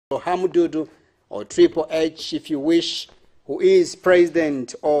Hamududu, or Triple H if you wish, who is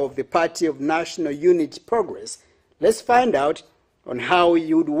president of the Party of National Unity Progress. Let's find out on how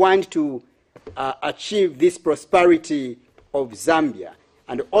you'd want to achieve this prosperity of Zambia.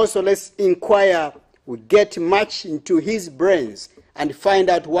 And also let's inquire, we get much into his brains and find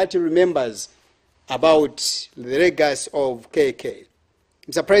out what he remembers about the legacy of KK.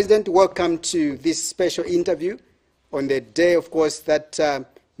 Mr. President, welcome to this special interview on the day, of course, that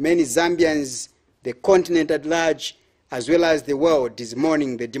many Zambians, the continent at large, as well as the world, is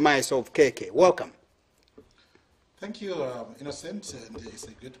mourning the demise of KK. Welcome. Thank you, Innocent, and it's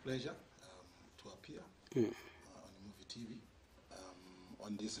a great pleasure to appear on Muvi TV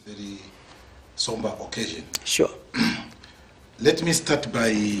on this very somber occasion. Sure. Let me start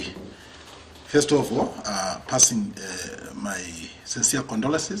by, first of all, passing my sincere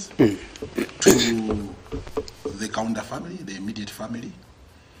condolences to the Kaunda family, the immediate family,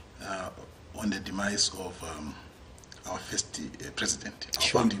 on the demise of our first president, our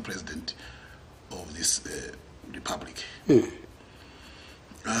founding president of this republic.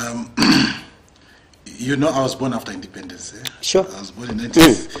 You know, I was born after independence. Sure. I was born in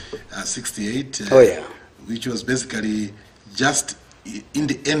 1968, which was basically just in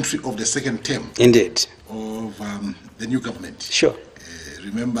the entry of the second term. Indeed. Of the new government. Sure.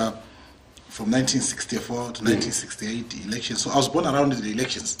 Remember, from 1964 to 1968, the elections. So I was born around the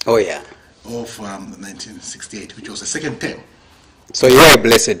elections. Of 1968, which was the second term. So you are a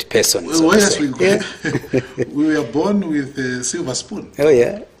blessed person. Well, yes, we were born with a silver spoon.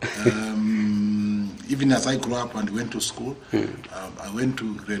 Even as I grew up and went to school, I went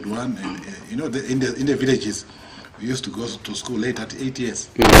to grade 1, and you know, in the villages, we used to go to school late at 8 years.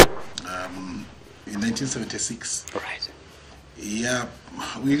 In 1976. Right. Yeah,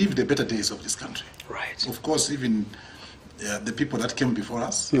 we lived the better days of this country. Right. Of course, even the people that came before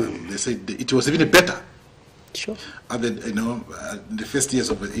us, they said it was even better. Sure. The first years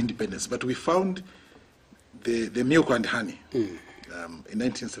of independence. But we found the milk and honey in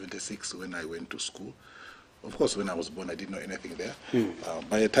 1976 when I went to school. Of course, when I was born, I didn't know anything there.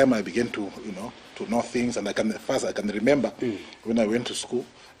 By the time I began to know things, and I can remember when I went to school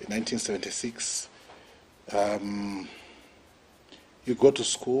in 1976. You go to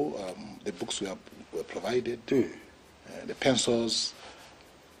school, the books were provided, the pencils,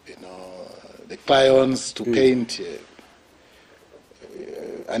 the crayons to paint,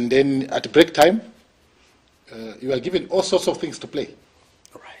 and then at break time, you are given all sorts of things to play.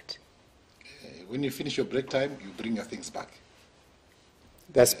 Right. When you finish your break time, you bring your things back.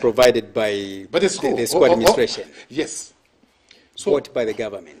 That's provided by the school administration. Yes. Bought by the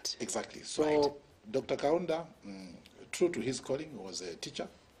government. Exactly. So Dr. Kaunda, true to his calling, was a teacher,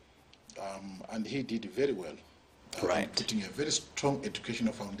 and he did very well. Putting a very strong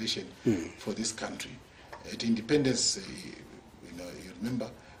educational foundation for this country. At independence, you remember,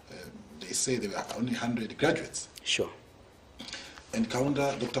 they say there were only 100 graduates. Sure. And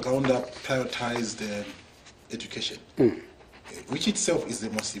Dr. Kaunda prioritized education, which itself is the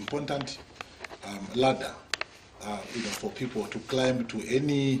most important ladder, for people to climb to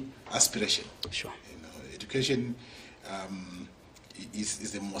any aspiration. Sure. Education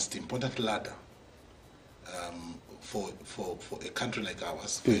is the most important ladder. For a country like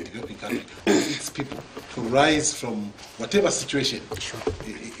ours, for a developing country, for its people to rise from whatever situation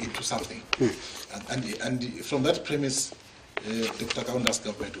into something. And from that premise, Dr. Kaunda's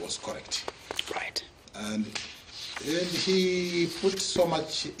government was correct. Right. And he put so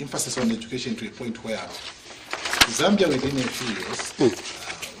much emphasis on education to a point where Zambia, within a few years,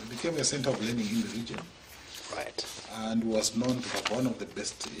 became a center of learning in the region. Right. And was known to have one of the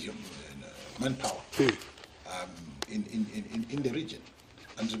best manpower. In the region.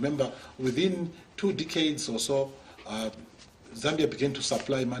 And remember, within 2 decades or so, Zambia began to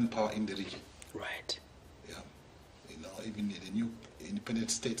supply manpower in the region. Right. Yeah. Even the new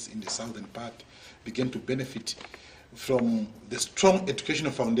independent states in the southern part began to benefit from the strong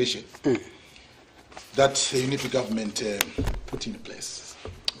educational foundation that the unity government put in place.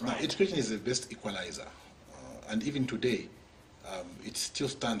 Now, education is the best equalizer. And even today, it still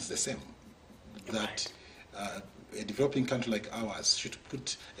stands the same. That a developing country like ours should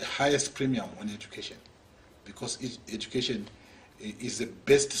put the highest premium on education, because education is the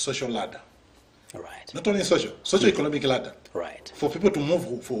best social ladder. Right. Not only socio-economic ladder. Right. For people to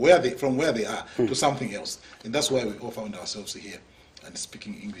move from where they are to something else. And that's why we all found ourselves here and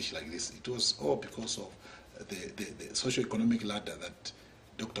speaking English like this. It was all because of the socio-economic ladder that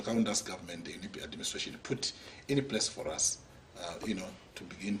Dr. Kaunda's government, the UNIP administration, put in place for us, to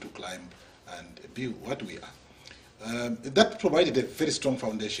begin to climb and be what we are. That provided a very strong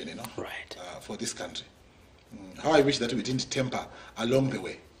foundation, Right. For this country. How I wish that we didn't temper along the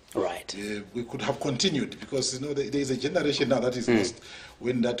way. Right. We could have continued, because there is a generation now that is lost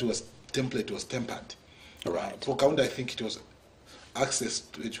when that template was tempered. Right. For Kaunda, I think it was access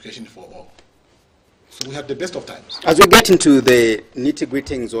to education for all. So we had the best of times. As we get into the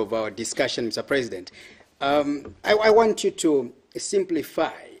nitty-gritties of our discussion, Mr. President, I want you to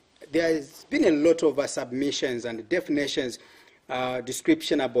simplify. There has been a lot of submissions and definitions,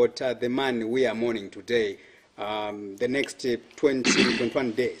 description about the man we are mourning today, the next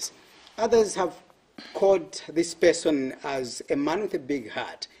 21 days. Others have called this person as a man with a big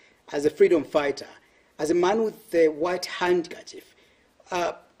heart, as a freedom fighter, as a man with a white handkerchief.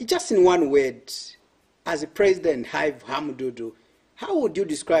 Just in one word, as a President Highvie Hamududu, how would you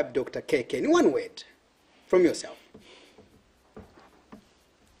describe Dr. KK in one word from yourself?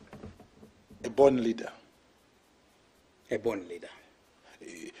 A born leader. A born leader.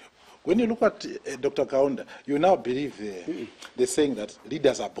 When you look at Dr. Kaunda, you now believe the saying that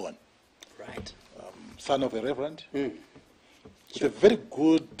leaders are born. Right. Son of a reverend, with a very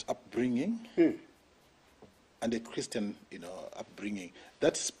good upbringing, and a Christian, upbringing.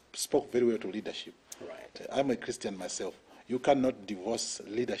 That spoke very well to leadership. Right. I'm a Christian myself. You cannot divorce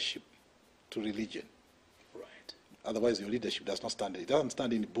leadership to religion. Right. Otherwise, your leadership does not stand. It doesn't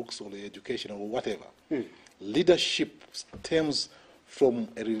stand in books or education or whatever. Leadership stems from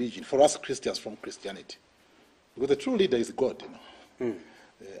a religion. For us Christians, from Christianity. Because the true leader is God.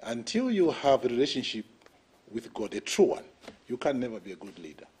 Until you have a relationship with God, a true one, you can never be a good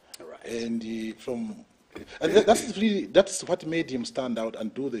leader. Right. And that's what made him stand out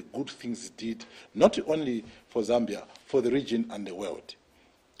and do the good things he did, not only for Zambia, for the region and the world.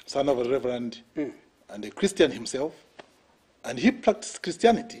 Son of a reverend and a Christian himself, and he practiced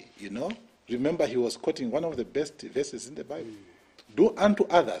Christianity, Remember, he was quoting one of the best verses in the Bible. Do unto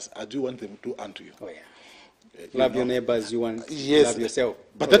others as you want them to do unto you. Oh, yeah. Love your neighbors, you want love yourself.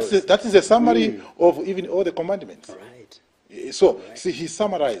 But that is a summary of even all the commandments. Right. So, see, he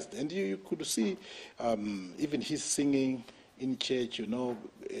summarized, and you could see even his singing in church,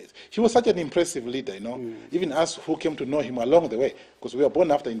 He was such an impressive leader, Even us who came to know him along the way, because we were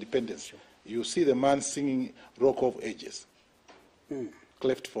born after independence. Sure. You see the man singing Rock of Ages,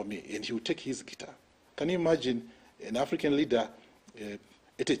 Cleft for Me, and he would take his guitar. Can you imagine an African leader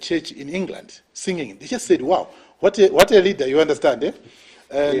at a church in England singing? They just said, wow, what a leader, you understand, eh?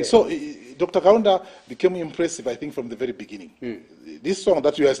 And so Dr. Kaunda became impressive, I think, from the very beginning. This song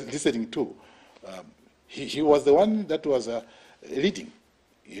that you are listening to, he was the one that was leading.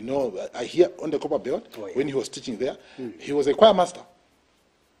 I hear on the Copper Belt, when he was teaching there, he was a choir master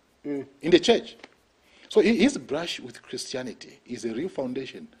in the church. So his brush with Christianity is a real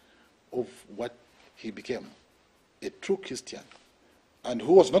foundation of what he became, a true Christian, and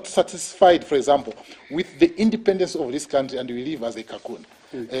who was not satisfied, for example, with the independence of this country, and we live as a cocoon.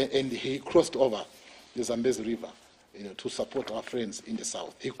 And he crossed over the Zambezi River, to support our friends in the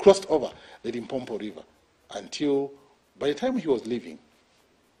south. He crossed over the Limpopo River until, by the time he was leaving,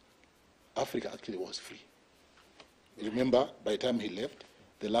 Africa actually was free. Remember, by the time he left,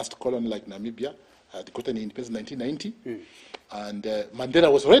 the last colony like Namibia had gotten independence in 1990, and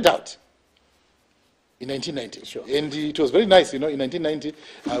Mandela was read out in 1990. Sure. And it was very nice, in 1990,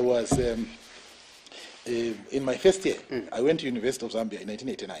 I was in my first year. I went to University of Zambia in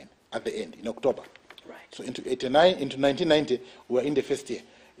 1989, at the end, in October. Right. So into 1990, we were in the first year.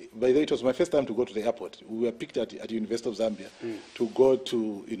 By the way, it was my first time to go to the airport. We were picked at the University of Zambia to go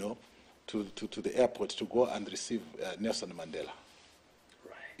to, to the airport to go and receive Nelson Mandela.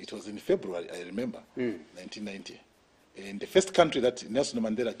 Right. It was in February, I remember, 1990. And the first country that Nelson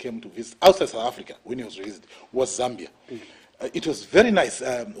Mandela came to visit outside South Africa when he was released was Zambia. It was very nice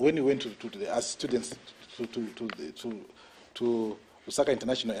when we went as students to Lusaka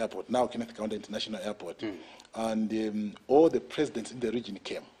International Airport, now Kenneth Kaunda International Airport, and all the presidents in the region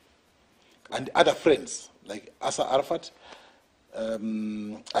came, and other friends like Asa Arafat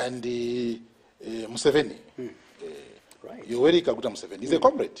and Museveni. Right. Yoweri Kaguta Museveni. He's a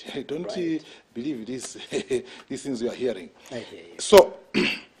comrade. Don't believe these things you are hearing. I hear you. So,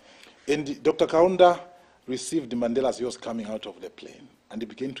 and Dr. Kaunda received Mandela as he was coming out of the plane, and he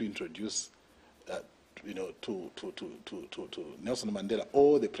began to introduce, to Nelson Mandela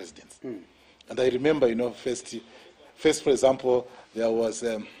all the presidents. And I remember, first, for example, there was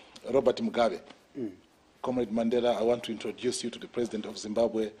Robert Mugabe. Comrade Mandela, I want to introduce you to the president of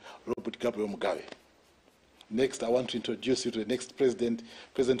Zimbabwe, Robert Gabriel Mugabe. Next, I want to introduce you to the next president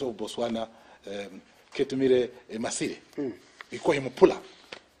of Botswana, Ketumire Masire. We call him Pula.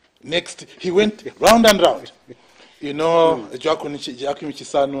 Next, he went round and round. you know, Joaquin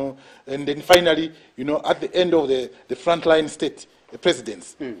Chisano, and then finally, you know, at the end of the frontline state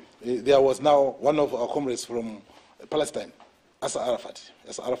presidents, there was now one of our comrades from Palestine, Asa Arafat,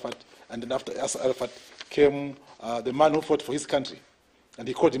 and then after Asa Arafat came the man who fought for his country, and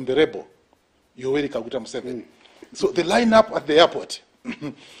he called him the rebel, Yoweri Kaguta Museveni. So they line up at the airport,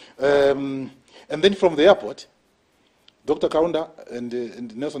 and then from the airport, Dr. Kaunda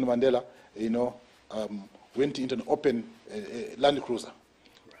and Nelson Mandela, you know, went into an open Land Cruiser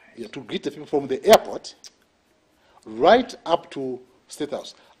to greet the people from the airport right up to State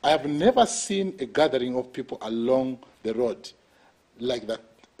House. I have never seen a gathering of people along the road like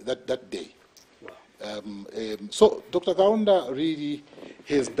that day. Wow. So Dr. Kaunda really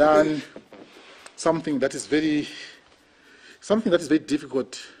has done something that is very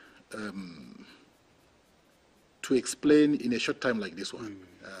difficult to explain in a short time like this one.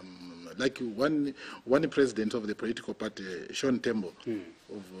 Like one president of the political party, Sean Tembo,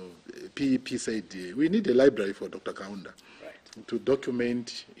 of PEP said, we need a library for Dr. Kaunda to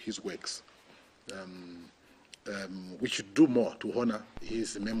document his works. We should do more to honor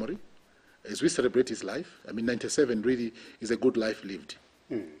his memory as we celebrate his life. I mean, 97 really is a good life lived.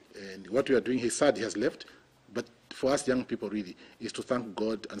 And what we are doing, he's sad he has left, but for us young people really is to thank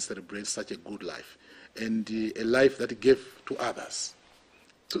God and celebrate such a good life and a life that he gave to others.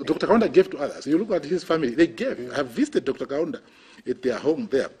 So Dr. Kaunda gave to others. You look at his family, they gave. I have visited Dr. Kaunda at their home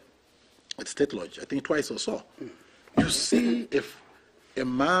there, at State Lodge, I think twice or so. You see a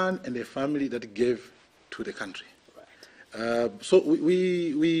man and a family that gave to the country. So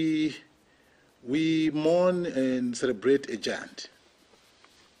we mourn and celebrate a giant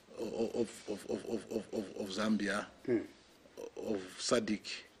of Zambia, of SADC,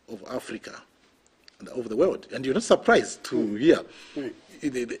 of Africa, and of the world. And you're not surprised to hear,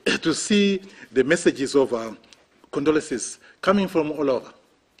 to see the messages of the coming from all over,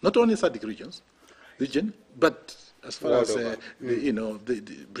 not only SADC region, but as far as the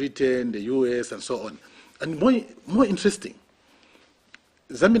Britain, the US, and so on. And more interesting,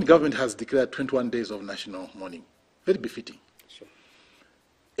 Zambian government has declared 21 days of national mourning, very befitting. Sure.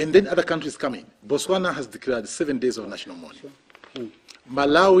 And then other countries come in. Botswana has declared 7 days of national mourning. Sure.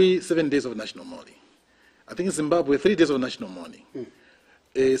 Malawi, 7 days of national mourning. I think Zimbabwe, 3 days of national mourning.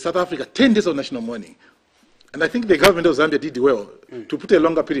 South Africa, 10 days of national mourning. And I think the government of Zambia did well to put a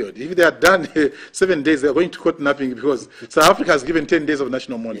longer period. If they had done 7 days, they are going to court napping because South Africa has given 10 days of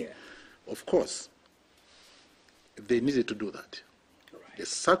national mourning. Yeah. Of course, they needed to do that. Right. The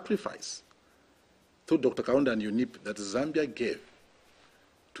sacrifice to Dr. Kaunda and UNIP that Zambia gave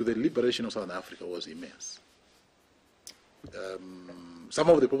to the liberation of Southern Africa was immense. Some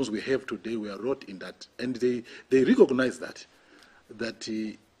of the problems we have today were wrought in that, and they recognize that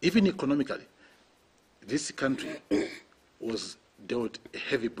even economically, this country was dealt a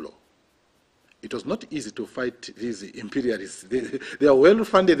heavy blow. It was not easy to fight these imperialists. They are well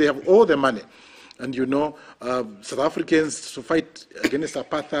funded, they have all the money. And you know, South Africans to fight against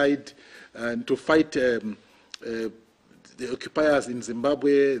apartheid and to fight the occupiers in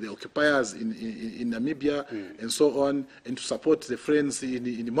Zimbabwe, the occupiers in Namibia, and so on, and to support the friends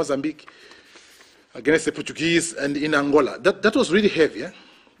in Mozambique against the Portuguese and in Angola. That was really heavy.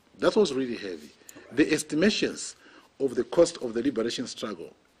 That was really heavy. The estimations of the cost of the liberation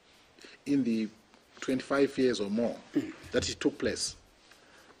struggle in the 25 years or more that it took place,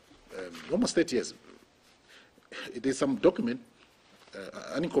 almost 30 years, there's some document,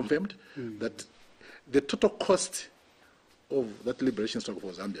 unconfirmed, that the total cost of that liberation struggle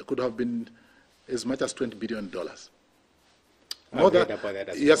for Zambia could have been as much as $20 billion. More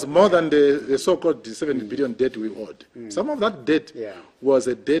than the so-called 7 billion debt we owed. Some of that debt was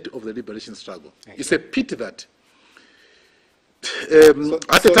a debt of the liberation struggle. Okay. It's a pity that. So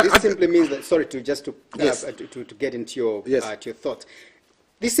this simply means that. Sorry, to get into your to your thoughts.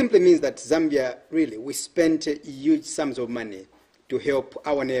 This simply means that Zambia really we spent huge sums of money to help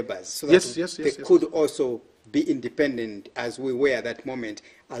our neighbors, so that they could also be independent as we were at that moment,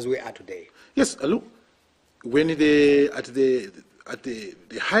 as we are today. Yes, look. When at the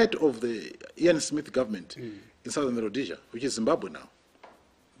height of the Ian Smith government in southern Rhodesia, which is Zimbabwe now,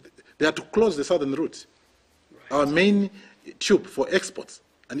 they had to close the southern route. Right. Our main tube for exports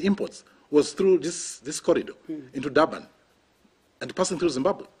and imports was through this corridor into Durban and passing through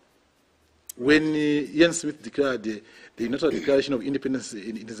Zimbabwe. When Ian Smith declared the United Declaration of Independence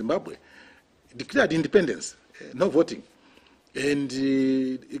in Zimbabwe, declared independence, no voting. And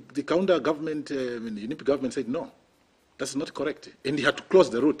the counter government, the UNIP government said, no, that's not correct. And he had to close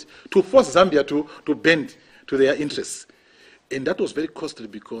the route to force Zambia to bend to their interests. And that was very costly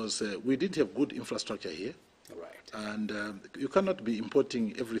because we didn't have good infrastructure here. Right. And you cannot be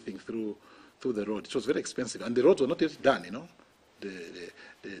importing everything through the road. It was very expensive, and the roads were not yet done. You know,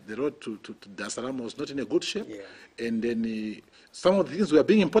 the road to Dar es Salaam was not in a good shape, and then some of the things were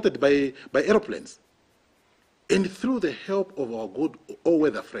being imported by aeroplanes, and through the help of our good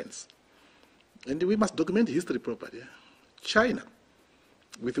all-weather friends. And we must document history properly. Yeah? China,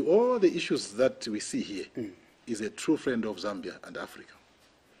 with all the issues that we see here, is a true friend of Zambia and Africa.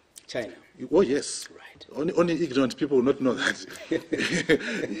 China. Oh, yes. Right. Only ignorant people will not know that.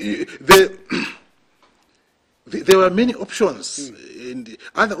 There were many options, and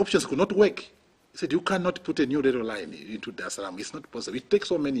other options could not work. He said, you cannot put a new railway line into Dar es Salaam. It's not possible. It takes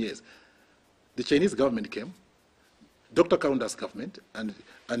so many years. The Chinese government came, Dr. Kaunda's government, and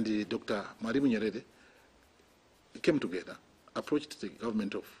Dr. Marimu Nyerere came together, approached the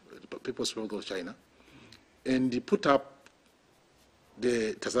government of the People's Republic of China, and put up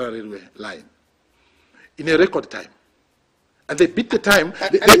the Tazara railway line in a record time. And they beat the time.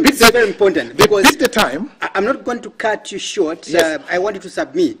 This is very important. They beat the time. I'm not going to cut you short. Yes. I want you to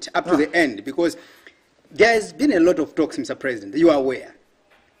submit up to the end, because there's been a lot of talks, Mr. President, you are aware,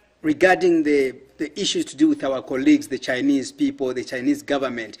 regarding the issues to do with our colleagues, the Chinese people, the Chinese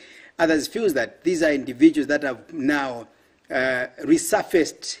government. Others feel that these are individuals that have now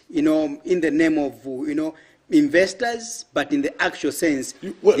resurfaced, in the name of, investors, but in the actual sense,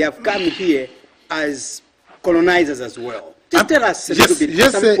 they have come here as colonizers as well. Just tell us a little bit.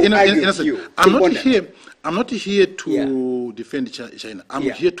 Yes, I'm not here to defend China. I'm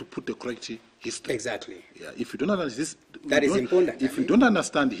here to put the correct history. Exactly. Yeah. If you don't understand this, that is important. If you don't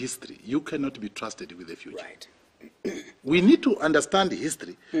understand history, you cannot be trusted with the future. Right. We need to understand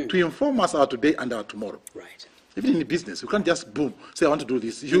history to inform us our today and our tomorrow. Right. Even in business, you can't just boom, say I want to do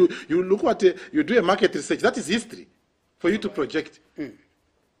this. You look what you do a market research. That is history for you to project.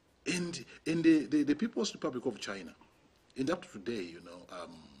 And the People's Republic of China, and up to today,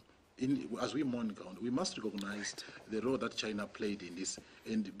 as we mourn, we must recognize the role that China played in this,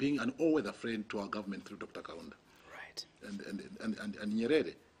 and being an all-weather friend to our government through Dr. Kaunda, right, and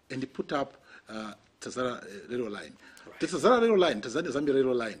Nyerere, and they put up Tazara railway line. Right. The Tazara railway line, Tanzania-Zambia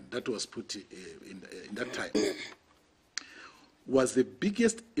railway line, that was put in that time, was the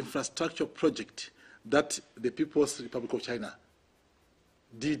biggest infrastructure project that the People's Republic of China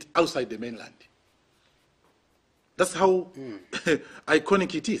did outside the mainland. That's how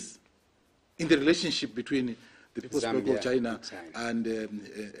iconic it is in the relationship between the People's Republic of China and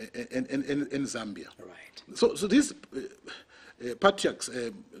Zambia. Right. So these patriarchs,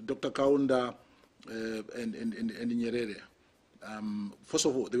 Dr. Kaunda and Nyerere, first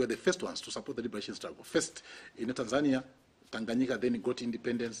of all, they were the first ones to support the liberation struggle. First in Tanzania, Tanganyika then got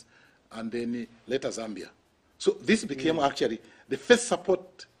independence, and then later Zambia. So this became actually the first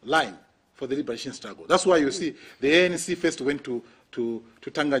support line for the liberation struggle. That's why you see the ANC first went to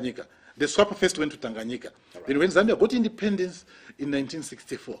Tanganyika. The SWAPO first went to Tanganyika. Right. Then when Zambia got independence in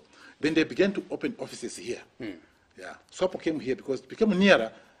 1964, then they began to open offices here. Yeah, SWAPO came here because it became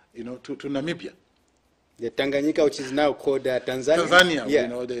nearer, to Namibia. The Tanganyika, which is now called Tanzania.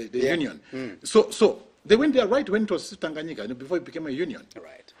 Tanzania, the union. So they went there right when it was Tanganyika, before it became a union.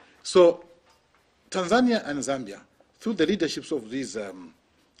 Right. So Tanzania and Zambia, through the leaderships of these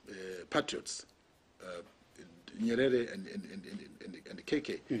patriots, Nyerere and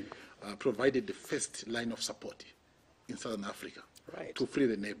KK, provided the first line of support in Southern Africa to free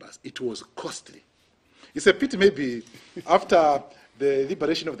the neighbors. It was costly. It's a pity maybe after the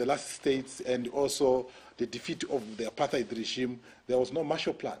liberation of the last states and also the defeat of the apartheid regime, there was no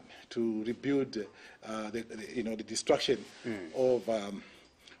Marshall Plan to rebuild the destruction of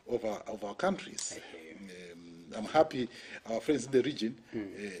our countries. I'm happy our friends in the region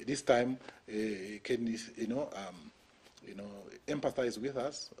this time can empathize with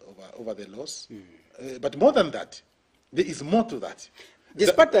us over the loss. But more than that, there is more to that.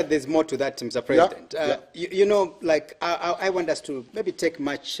 Despite that, there's more to that, Mr. President. I want us to maybe take a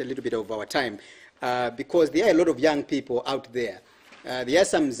little bit of our time because there are a lot of young people out there. There are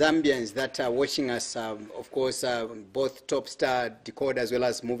some Zambians that are watching us, of course, both Top Star Decoder as well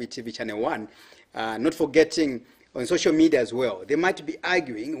as Muvi TV Channel 1. Not forgetting on social media as well. They might be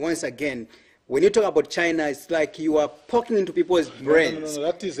arguing, once again, when you talk about China, it's like you are poking into people's brains. No,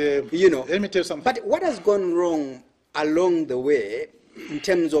 that is let me tell you something. But what has gone wrong along the way in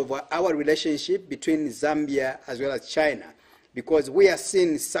terms of our relationship between Zambia as well as China? Because we are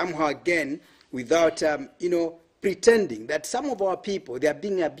seen somehow again without, pretending that some of our people, they are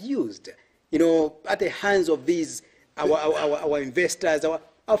being abused, at the hands of these, our investors,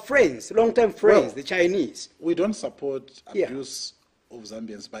 our friends, long-term friends, the Chinese. We don't support abuse of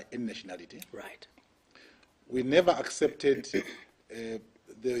Zambians by any nationality. Right. we never accepted the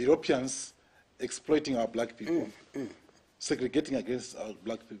Europeans exploiting our black people, segregating against our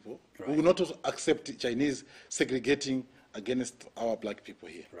black people. Right. We will not also accept Chinese segregating against our black people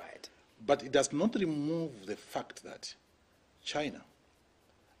here. Right. But it does not remove the fact that China,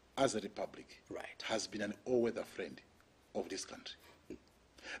 as a republic, Right. has been an all-weather friend of this country.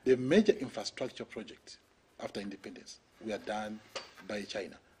 The major infrastructure projects after independence were done by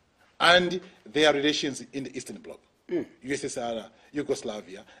China, and their relations in the Eastern Bloc, USSR,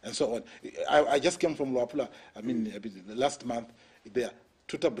 Yugoslavia, and so on. I just came from Luapula. I mean, last month, the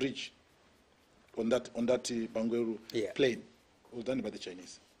Tuta Bridge on that Bangweru plane was done by the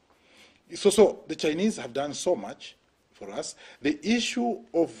Chinese. So the Chinese have done so much for us. The issue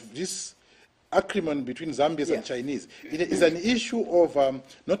of this agreement between Zambians and Chinese is an issue of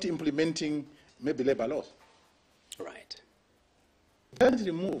not implementing maybe labor laws. Right. Doesn't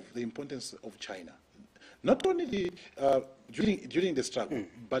remove the importance of China, not only during the struggle,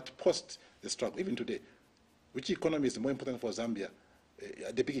 but post the struggle, even today. Which economy is more important for Zambia?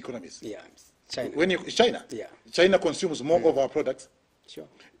 The big economies. Yeah, China. China. Yeah. China consumes more of our products. Sure.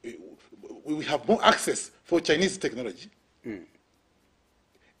 We have more access for Chinese technology.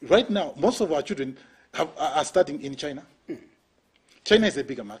 Right now, most of our children are studying in China. China is a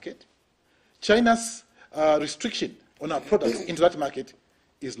bigger market. China's restriction on our products into that market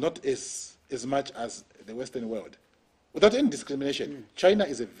is not as much as the Western world. Without any discrimination, China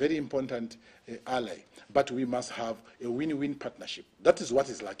is a very important ally, but we must have a win-win partnership. That is what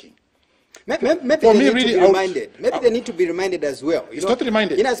is lacking. Maybe they need to be reminded. Maybe they need to be reminded as well. It's not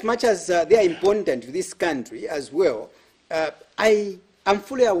reminded. In as much as they are important to this country as well, I am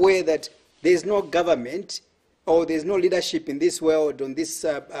fully aware that there is no government or there is no leadership in this world, on this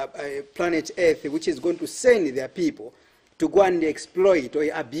planet Earth, which is going to send their people to go and exploit or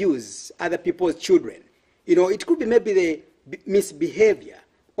abuse other people's children. You know, it could be maybe the misbehavior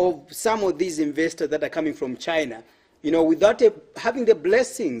of some of these investors that are coming from China, you know, without having the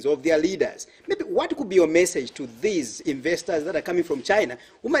blessings of their leaders. Maybe what could be your message to these investors that are coming from China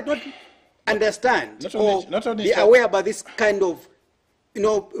who might not understand not only be aware about this kind of, you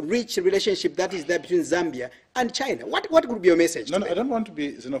know, rich relationship that is there between Zambia and China? What could be your message? No, I don't want to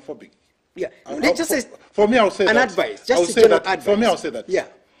be xenophobic. Yeah, for me, I'll say an that. advice. I'll say that. Advice. For me, I'll say that. Yeah.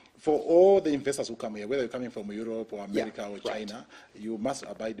 For all the investors who come here, whether you're coming from Europe or America or China, you must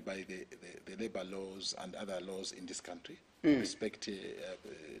abide by the labor laws and other laws in this country. Respect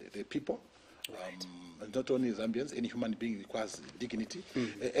the people. Not only Zambians, any human being requires dignity.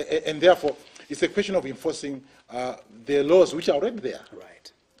 And therefore, it's a question of enforcing the laws which are already there.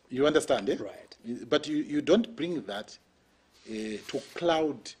 Right. You understand, eh? Right. But you don't bring that to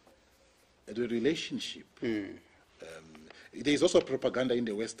cloud the relationship. There is also propaganda in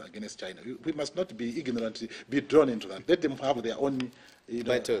the West against China. We must not be ignorant, be drawn into that. Let them have their own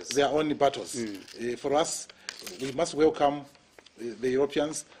battles. Their own battles. For us, we must welcome the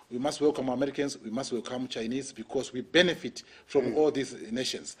Europeans, we must welcome Americans, we must welcome Chinese, because we benefit from all these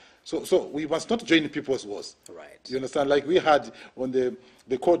nations. So we must not join people's wars. Right. You understand? Like we had on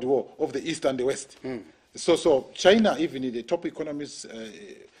the Cold War of the East and the West. So China, even in the top economists,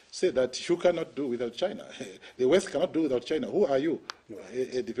 say that you cannot do without China. The West cannot do without China. Who are you,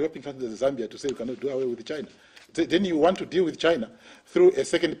 a developing country like Zambia, to say you cannot do away with China? Then you want to deal with China through a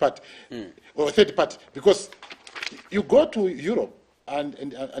second part or a third part, because you go to Europe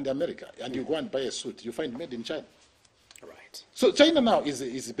and America and you go and buy a suit, you find made in China. Right. So China now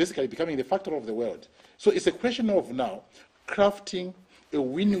is basically becoming the factor of the world. So it's a question of now crafting a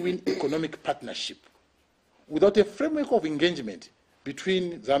win-win economic partnership without a framework of engagement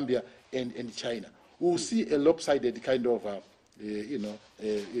between Zambia and China. We will see a lopsided kind of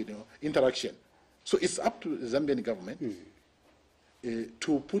interaction. So it's up to the Zambian government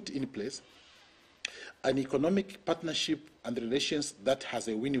to put in place an economic partnership and relations that has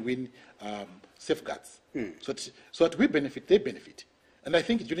a win-win safeguards. So that we benefit, they benefit. And I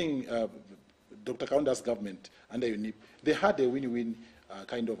think during Dr. Kaunda's government under UNIP, they had a win-win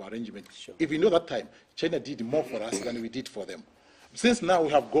kind of arrangement. Sure. If you know that time, China did more for us than we did for them. Since now we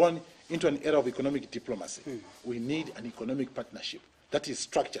have gone into an era of economic diplomacy, we need an economic partnership that is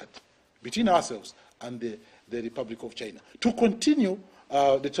structured between ourselves and the Republic of China to continue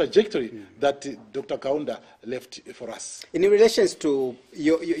the trajectory that Dr. Kaunda left for us. In relations to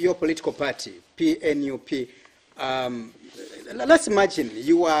your political party, PNUP, let's imagine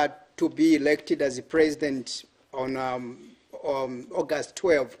you are to be elected as the president on August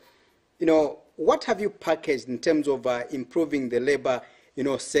 12. You know, what have you packaged in terms of improving the labor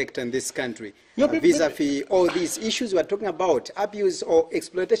sector in this country, Yeah, vis-a-vis all these issues we're talking about, abuse or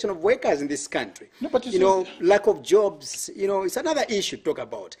exploitation of workers in this country. No, but Lack of jobs, it's another issue to talk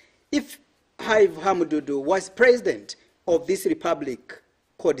about. If Highvie Hamududu was president of this republic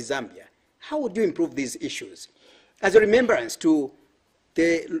called Zambia, how would you improve these issues? As a remembrance to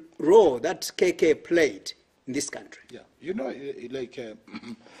the role that KK played in this country. Yeah,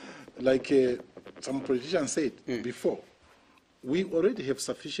 like some politicians said before, we already have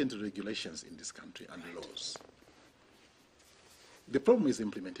sufficient regulations in this country and laws. The problem is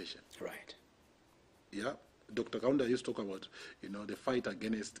implementation. Right. Yeah, Dr. Kaunda used to talk about, the fight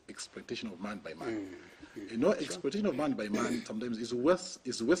against exploitation of man by man. Exploitation of man by man sometimes is worse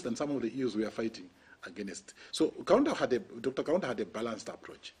than some of the issues we are fighting against. So Dr. Kaunda had a balanced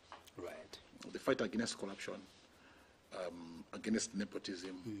approach. Right. The fight against corruption, against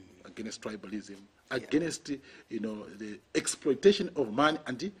nepotism, against tribalism, against the exploitation of man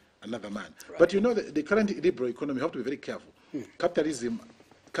and another man. Right. But the current liberal economy, you have to be very careful. Capitalism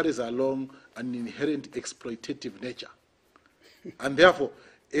carries along an inherent exploitative nature. And therefore,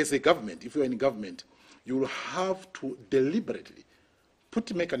 as a government, if you're in government, you will have to deliberately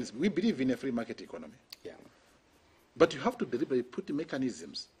put mechanisms. We believe in a free market economy. Yeah. But you have to deliberately put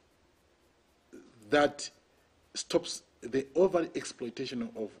mechanisms that stops the over-exploitation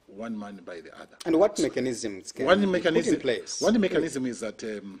of one man by the other. And what mechanisms can be put in place? One mechanism is that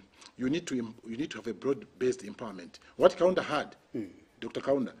you need to have a broad-based empowerment. What Kaunda had, Dr.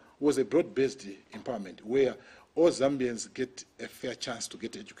 Kaunda, was a broad-based empowerment where all Zambians get a fair chance to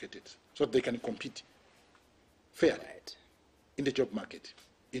get educated so that they can compete fairly in the job market,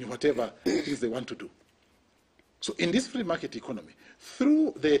 in whatever things they want to do. So in this free market economy,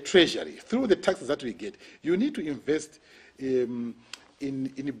 through the treasury, through the taxes that we get, you need to invest in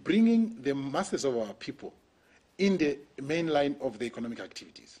bringing the masses of our people in the main line of the economic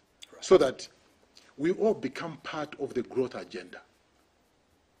activities, so that we all become part of the growth agenda.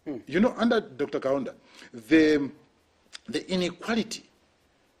 Under Dr. Kaunda, the inequality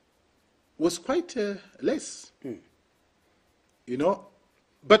was quite less,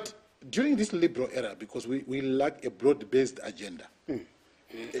 but during this liberal era, because we lack a broad-based agenda,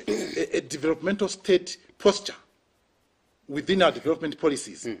 a developmental state posture within our development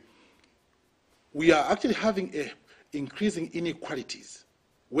policies, we are actually having increasing inequalities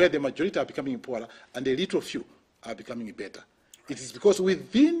where the majority are becoming poorer and a little few are becoming better. It is because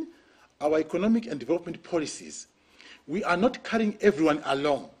within our economic and development policies, we are not carrying everyone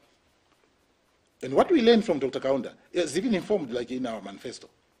along. And what we learned from Dr. Kaunda is even informed, like in our manifesto.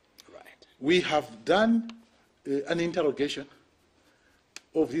 We have done an interrogation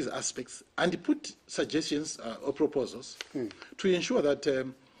of these aspects and put suggestions or proposals to ensure that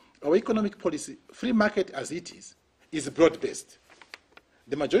our economic policy, free market as it is broad-based.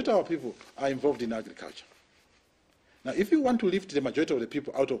 The majority of our people are involved in agriculture. Now, if you want to lift the majority of the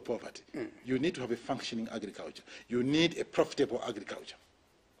people out of poverty, you need to have a functioning agriculture. You need a profitable agriculture.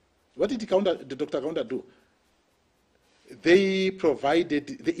 What did Dr. Kaunda do? They provided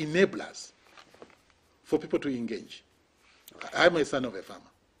the enablers for people to engage. I'm a son of a farmer.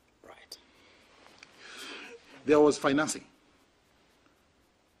 Right. There was financing.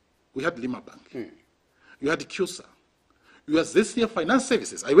 We had Lima Bank. You had CUSA. You had ZCF Finance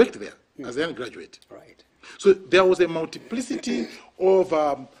Services. I worked there as a young graduate. Right. So there was a multiplicity of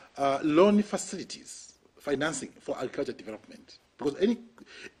loan facilities, financing for agriculture development. Because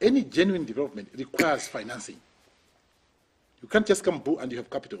any genuine development requires financing. You can't just come and you have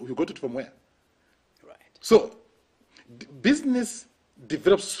capital. You got it from where? Right. So business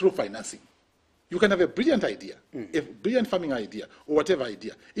develops through financing. You can have a brilliant idea, a brilliant farming idea, or whatever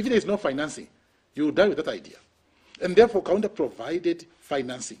idea. If there is no financing, you will die with that idea. And therefore, Kaunda provided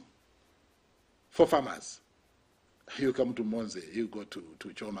financing for farmers. You come to Monze, you go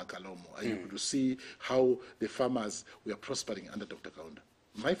to Choma Kalomo, and you could see how the farmers were prospering under Dr. Kaunda.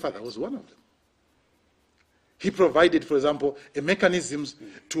 My father was one of them. He provided, for example, a mechanisms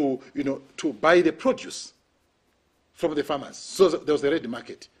to buy the produce from the farmers. So there was a ready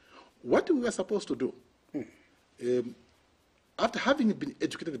market. What we were supposed to do, after having been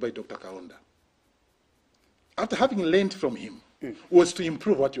educated by Dr. Kaunda, after having learned from him, was to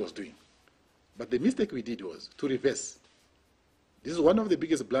improve what he was doing. But the mistake we did was to reverse. This is one of the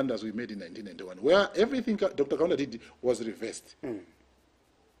biggest blunders we made in 1991, where everything Dr. Kaunda did was reversed.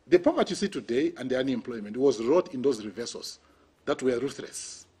 The poverty you see today and the unemployment was wrought in those reversals that were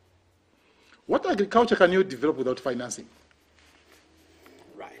ruthless. What agriculture can you develop without financing?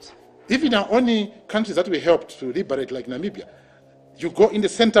 Right. Even our only countries that we helped to liberate, like Namibia, you go in the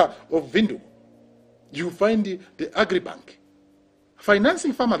center of Vindu, you find the agri-bank.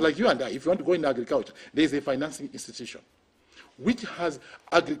 Financing farmers like you and I, if you want to go in agriculture, there is a financing institution which has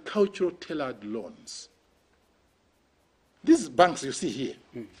agricultural tailored loans. These banks you see here,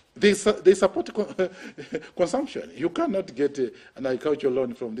 they support consumption. You cannot get an agricultural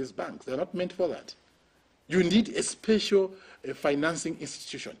loan from these banks. They're not meant for that. You need a special financing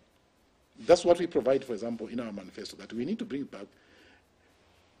institution. That's what we provide, for example, in our manifesto, that we need to bring back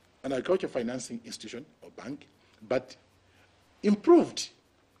an agriculture financing institution or bank, but improved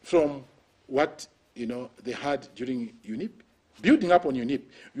from what they had during UNIP. Building up on UNIP,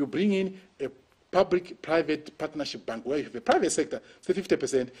 you bring in a public-private partnership bank where you have a private sector, say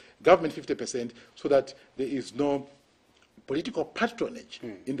 50%, government 50%, so that there is no political patronage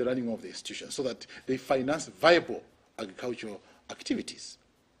in the running of the institution, so that they finance viable agricultural activities.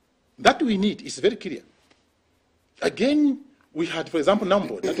 That we need is very clear. Again, we had, for example,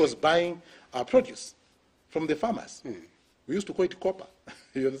 Nambo that was buying our produce from the farmers. We used to call it copper.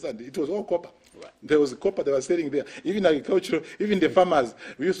 You understand? It was all copper. Right. There was copper they were selling there. Even agriculture, even the farmers,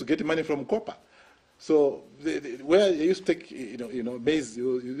 we used to get money from copper. So where they used to take, maize,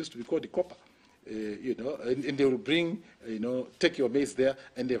 you used to be called the copper, and they will bring, take your maize there,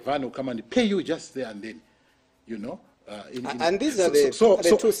 and the van will come and pay you just there and then, and these are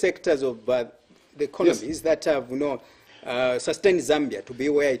the two sectors of the economies that have, sustained Zambia to be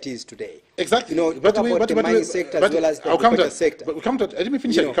where it is today. Exactly. But the mining sector as well as the agriculture sector. But we come to, let me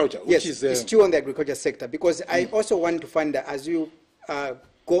finish agriculture. Yes, it's still on the agriculture sector, because I also want to find that as you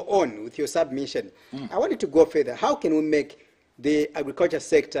go on with your submission, I wanted to go further. How can we make the agriculture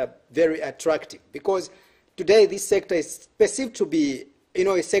sector very attractive? Because today this sector is perceived to be,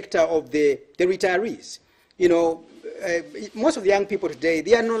 a sector of the retirees. Most of the young people today,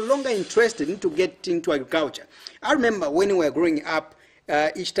 they are no longer interested in to get into agriculture. I remember when we were growing up,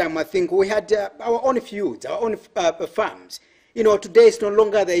 each time I think we had our own fields, our own farms. Today it's no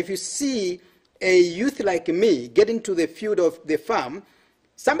longer there. If you see a youth like me get into the field of the farm,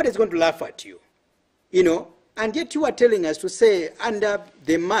 somebody's going to laugh at you, and yet you are telling us to say, under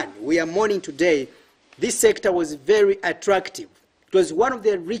the man we are mourning today, this sector was very attractive. It was one of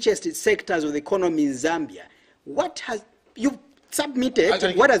the richest sectors of the economy in Zambia. What has, you've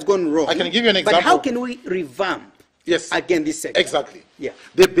submitted, what has gone wrong? I can give you an example. But how can we revamp, again, this sector? Exactly. Yeah.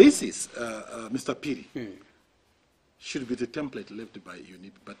 The basis, Mr. Piri, should be the template left by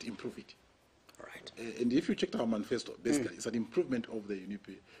UNIP, but improve it. Right. And if you check our manifesto, basically, it's an improvement of the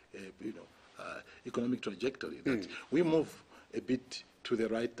UNIP, economic trajectory, that we move a bit to the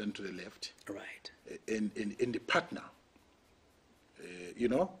right and to the left. Right. In the partner,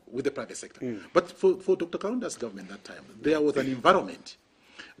 with the private sector. But for Dr. Kaunda's government that time, there was an environment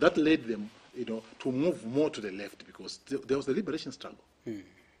that led them, to move more to the left, because there was a liberation struggle.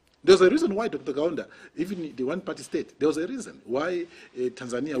 There was a reason why Dr. Kaunda, even the one-party state, there was a reason why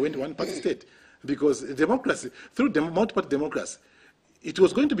Tanzania went one-party state. Because democracy, through multi-party democracy, it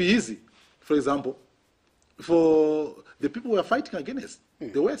was going to be easy, for example, for the people who were fighting against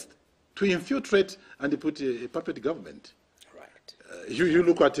the West to infiltrate and put a puppet government. Right. You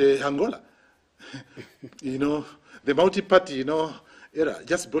look at Angola, the multi-party, era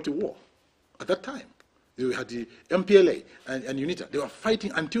just brought a war at that time. You had the MPLA and UNITA. They were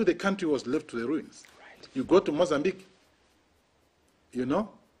fighting until the country was left to the ruins. Right. You go to Mozambique, the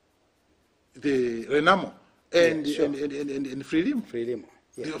Renamo and Frelimo.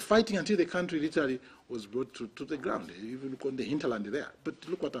 Yeah. They were fighting until the country literally was brought to the ground. You look on the hinterland there. But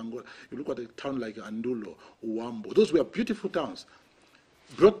look at Angola. You look at a town like Andulo, Uwambo. Those were beautiful towns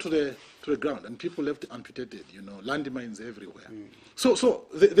brought to the ground, and people left amputated, landmines everywhere. So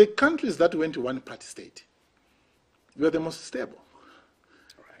the countries that went to one-party state were the most stable.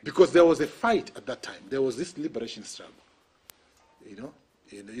 Right. Because there was a fight at that time. There was this liberation struggle.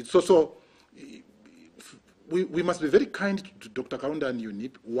 So we must be very kind to Dr. Kaunda and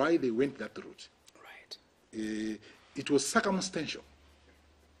UNIP why they went that route. Right. It was circumstantial.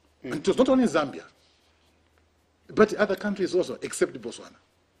 And it was not only Zambia, but other countries also, except Botswana.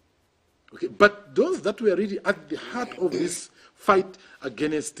 Okay? But those that were really at the heart of this fight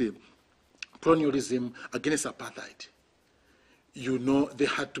against colonialism, against apartheid, they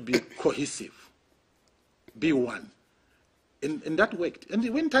had to be cohesive, be one. And that worked. And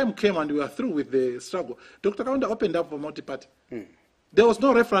when time came and we were through with the struggle, Dr. Kaunda opened up for multi-party. There was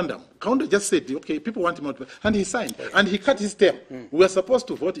no referendum. Kaunda just said, okay, people want multi-party. And he signed. And he cut his term. We were supposed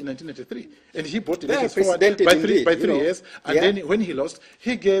to vote in 1993. And he brought elections forward by three years. And then when he lost,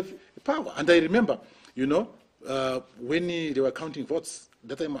 he gave power. And I remember, when they were counting votes,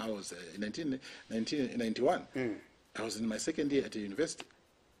 that time I was in 1991. I was in my second year at the university.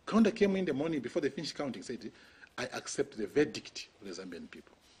 Kaunda came in the morning before they finished counting, said, I accept the verdict of the Zambian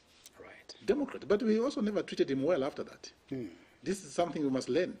people. Right. Democrat. But we also never treated him well after that. This is something we must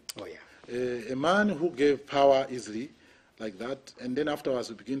learn. Oh, yeah. A man who gave power easily, like that, and then afterwards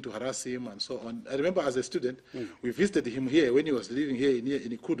we begin to harass him and so on. I remember as a student, we visited him here when he was living here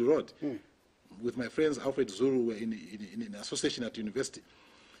in Kudu Road with my friends Alfred Zuru were in an association at university.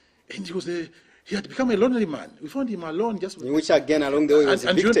 And he had become a lonely man. We found him alone just with... Which again along the way was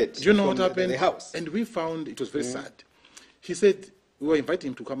evicted do you know what happened? The house. And we found it was very sad. He said, we were inviting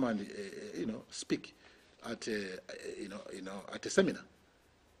him to come and speak at at a seminar.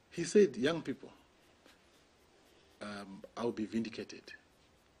 He said, young people, I'll be vindicated.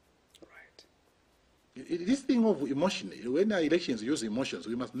 Right. This thing of emotion, when our elections use emotions,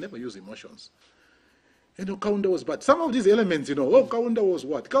 we must never use emotions. Kaunda was bad. Some of these elements, Kaunda was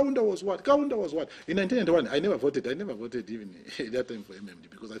what? Kaunda was what? Kaunda was what? In 1991, I never voted even at that time for MMD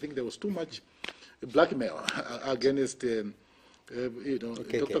because I think there was too much blackmail against, Dr.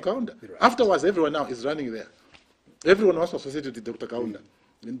 Kaunda. Right. Afterwards, everyone now is running there. Everyone was associated with Dr. Kaunda.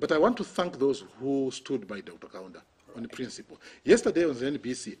 But I want to thank those who stood by Dr. Kaunda on the principle. Yesterday on the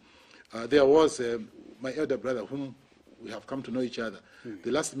NBC, there was my elder brother, whom we have come to know each other,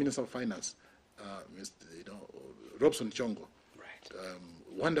 the last Minister of Finance, Robson Chongo, right.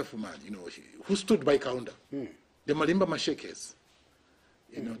 Wonderful man, who stood by Kaunda. The Malimba Mashekes,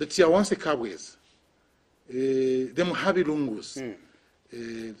 the Tiawanse Kabwes, the Muhabi Lungus.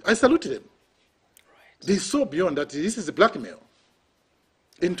 I saluted them. Right. They saw beyond that this is a blackmail.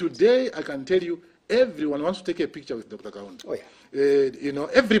 And today, I can tell you, everyone wants to take a picture with Dr. Kaunda. Oh, yeah.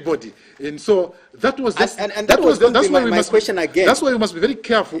 Everybody. And so that was just... And that was my question again. That's why we must be very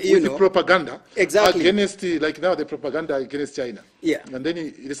careful with the propaganda against, like now, the propaganda against China. Yeah. And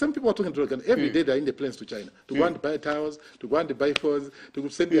then some people are talking to China. Every day they're in the planes to China to go and buy towers, to go and buy phones, to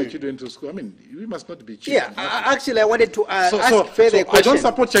send their children to school. I mean, we must not be cheap. Yeah, actually, I wanted to ask further question. I don't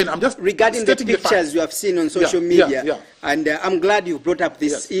support China. I'm just regarding the pictures you have seen on social media. And I'm glad you brought up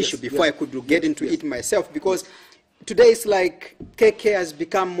this issue before I could get into it myself, because today it's like KK has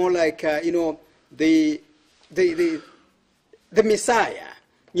become more like, the Messiah,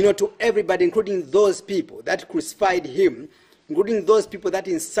 to everybody, including those people that crucified him, including those people that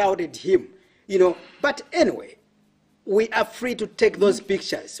insulted him, But anyway, we are free to take those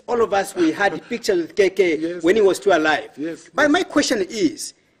pictures. All of us, we had pictures with KK when he was still alive. But my question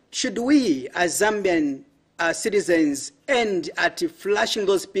is, should we, as Zambian citizens, end at flashing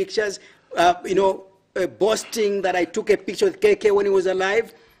those pictures, boasting that I took a picture with KK when he was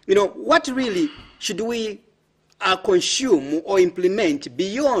alive? What really should we consume or implement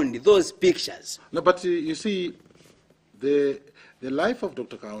beyond those pictures? No, but you see, the life of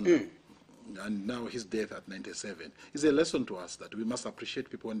Dr. Kaunda and now his death at 97 is a lesson to us that we must appreciate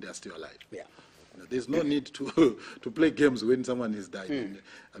people when they are still alive. Yeah. There's no need to play games when someone is died.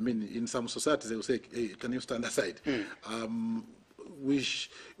 I mean, in some societies they will say, hey, can you stand aside?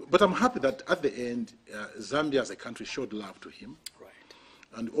 But I'm happy that at the end, Zambia as a country showed love to him. Right.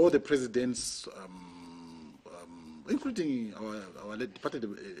 And all the presidents, including our departed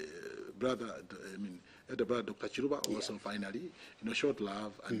brother, elder brother Dr. Chiruba, also finally, showed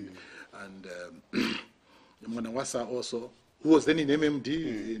love. And Mwanawasa also, who was then in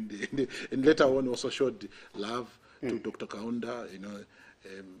MMD, and later on also showed love to Dr. Kaunda,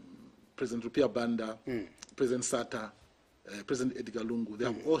 President Rupia Banda, President Sata, President Edgar Lungu. They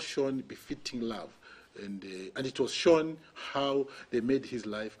have all shown befitting love, and it was shown how they made his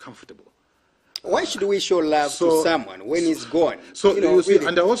life comfortable. Why should we show love to someone when he's gone? So really,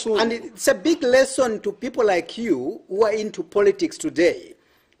 and it's a big lesson to people like you who are into politics today,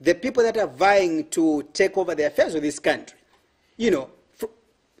 the people that are vying to take over the affairs of this country.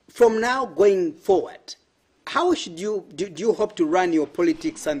 From now going forward, how should do you hope to run your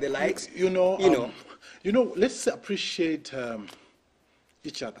politics and the likes? Let's appreciate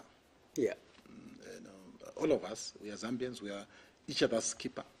each other. Yeah. All of us, we are Zambians, we are each other's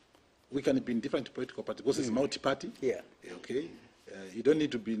keeper. We can be in different political parties because it's multi-party. Yeah. Okay. You don't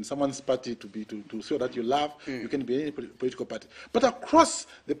need to be in someone's party to show that you love. You can be in any political party. But across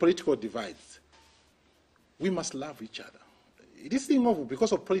the political divides, we must love each other. This thing of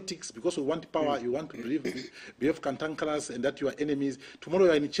because of politics, because we want power, you want to behave cantankerous, and that you are enemies. Tomorrow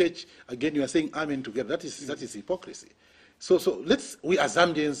you are in church again. You are saying amen together. That is hypocrisy. So we as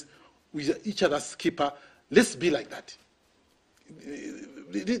Zambians, we are each other's keeper. Let's be like that.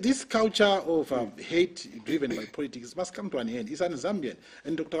 This culture of hate driven by politics must come to an end. It's un-Zambian,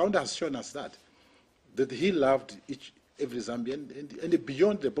 and Dr. Kaunda has shown us that he loved every Zambian and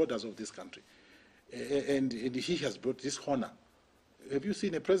beyond the borders of this country, and he has brought this honor have you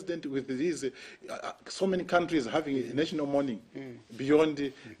seen a president with these so many countries having a national mourning beyond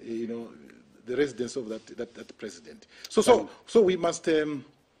you know, the residence of that president? So we must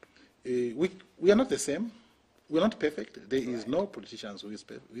we are not the same. We are not perfect. There is no politician who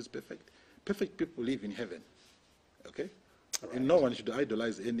is perfect. Perfect people live in heaven. Okay, and no one should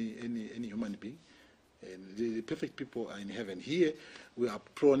idolize any human being. And the perfect people are in heaven. Here, we are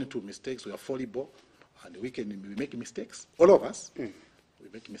prone to mistakes. We are fallible, and we make mistakes. All of us, we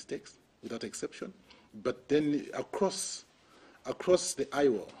make mistakes without exception. But then across the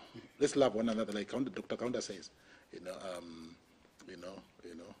aisle, let's love one another, like Dr. Kaunda says.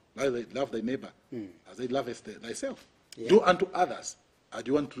 Love thy neighbor as they love thyself. Yeah. Do unto others as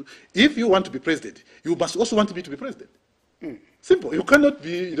you want to. If you want to be president, you must also want me to be president. Simple. You cannot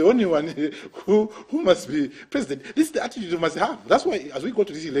be the only one who must be president. This is the attitude you must have. That's why, as we go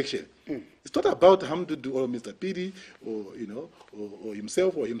to this election, it's not about Hamududu or Mr. Pidi or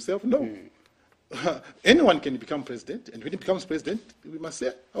himself. No. Anyone can become president, and when he becomes president, we must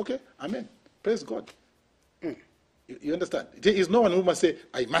say, okay, amen. Praise God. You understand? There is no one who must say,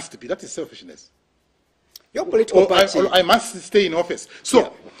 I must be. That is selfishness. Your political party. I must stay in office.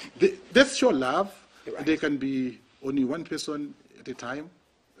 So, let's show love. Right. There can be only one person at a time.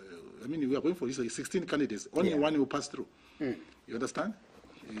 I mean, we are going for this, like 16 candidates. Only one will pass through. You understand?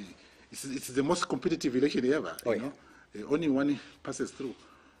 It's the most competitive election ever. You know? Only one passes through.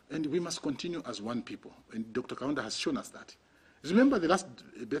 And we must continue as one people. And Dr. Kaunda has shown us that. Remember the last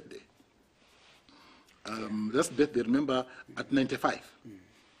birthday. Last birthday, remember, at 95.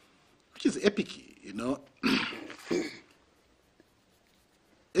 Which is epic, you know.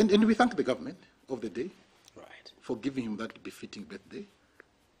 and we thank the government of the day for giving him that befitting birthday.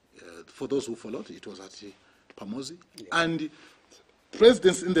 For those who followed, it was at Pamosi. Yeah. And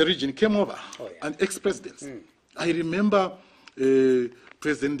presidents in the region came over, and ex-presidents. I remember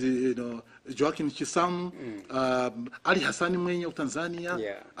President Joaquin Chisamu, Ali Hassani Mwenye of Tanzania.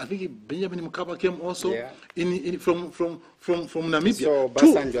 Yeah. I think Benjamin Mkapa came also from Namibia. So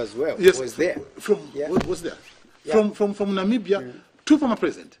Basanjo as well was there. Was there. Yeah. From Namibia, two former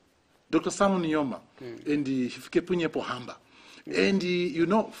presidents, Dr. Samu Nujoma and Hifikepunye Pohamba. And you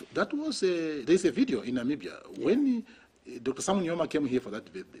know, that was there's a video in Namibia when Dr. Samu Nujoma came here for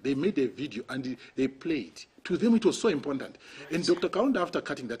that birthday. They made a video and they played. To them, it was so important. Right. And Dr. Kaunda, after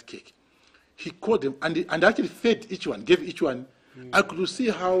cutting that cake, he called them and actually fed each one, gave each one. I could see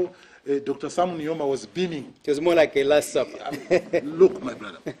how Dr. Samu Nujoma was beaming. It was more like a last supper. Look, my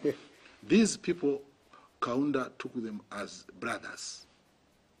brother, these people, Kaunda took them as brothers,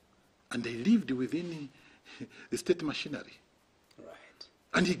 and they lived within the state machinery. Right.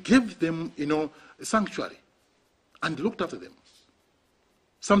 And he gave them, you know, a sanctuary, and looked after them.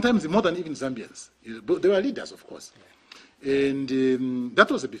 Sometimes more than even Zambians. But they were leaders, of course. Yeah. And that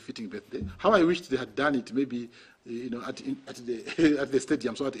was a befitting birthday. How I wished they had done it, maybe, you know, at the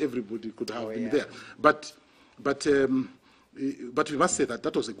stadium, so that everybody could have been there. But we must say that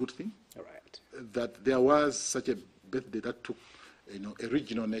that was a good thing. All right. That there was such a birthday that took, you know, a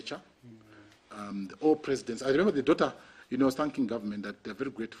regional nature. All presidents. I remember the daughter, you know, thanking government that they're very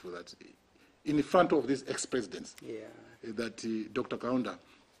grateful that in front of these ex-presidents, that Dr. Kaunda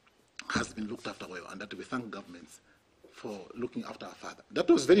has been looked after well, and that we thank governments for looking after our father. That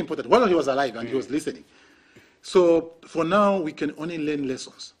was very important while he was alive and he was listening. So for now, we can only learn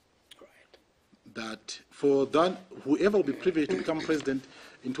lessons. Right. That for that, whoever will be privileged to become president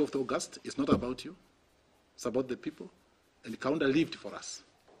in 12th August, it's not about you. It's about the people. And Kaunda lived for us.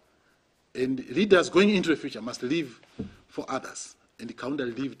 And leaders going into the future must live for others. And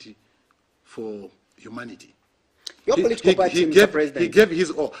Kaunda lived for humanity. Your political party, Mr. President. He gave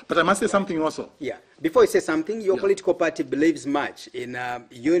his all. But I must say something also. Yeah. Before you say something, your political party believes much in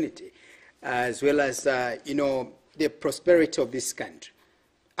unity, as well as, you know, the prosperity of this country.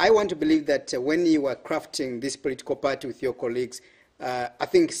 I want to believe that when you were crafting this political party with your colleagues, I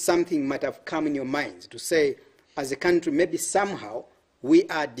think something might have come in your minds to say, as a country, maybe somehow we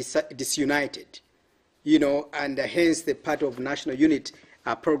are disunited, you know, and hence the part of national unity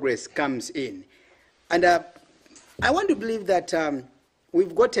progress comes in. And I want to believe that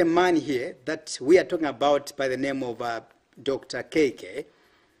we've got a man here that we are talking about by the name of Dr. KK,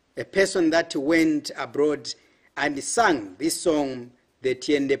 a person that went abroad and sang this song, the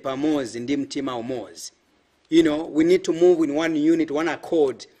Tiende Pamozi Ndimtima Omozi. You know, we need to move in one unit, one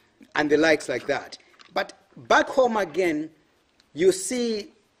accord, and the likes like that. But back home again, you see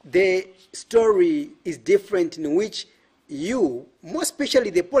the story is different, in which you, more especially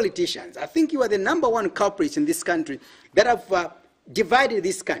the politicians, I think you are the #1 culprits in this country that have divided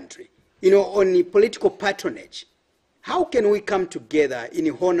this country, you know, on the political patronage. how can we come together in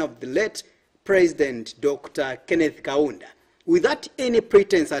honor of the late President Dr. Kenneth Kaunda without any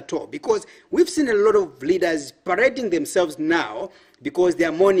pretense at all? Because we've seen a lot of leaders parading themselves now because they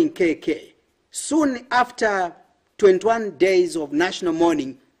are mourning KK. Soon after 21 days of national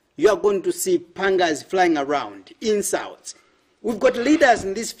mourning, you are going to see pangas flying around, insults. We've got leaders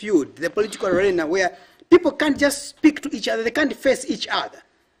in this field, the political arena, where people can't just speak to each other, they can't face each other.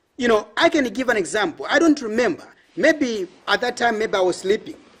 You know, I can give an example. I don't remember. Maybe at that time, maybe I was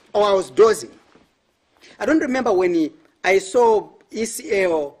sleeping or I was dozing. I don't remember when I saw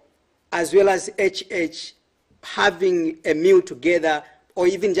ECL as well as HH having a meal together or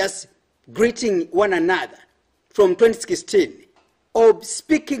even just greeting one another from 2016 or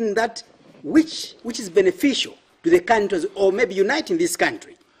speaking that which is beneficial to the countries or maybe uniting this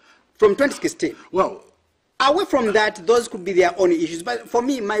country from 2016. Well, away from that, those could be their own issues. But for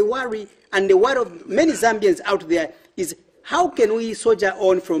me, my worry and the worry of many Zambians out there is how can we soldier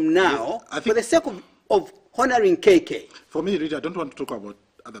on from now for the sake of honoring KK? For me, really, I don't want to talk about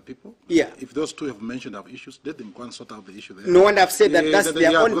other people. Yeah. If those two have mentioned have issues, let them go and sort out the issue there. No one have said that that's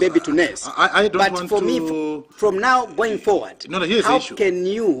their own baby to nurse. I don't but want for to... me, from now going forward, here's how the issue. can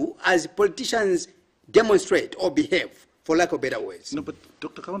you, as politicians, demonstrate or behave, for lack of better words? No, but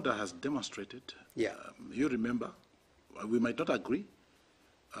Dr. Kaunda has demonstrated. Yeah. You remember, we might not agree.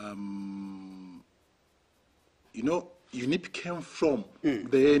 You know, UNIP came from the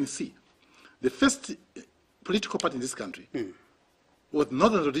ANC. The first political party in this country was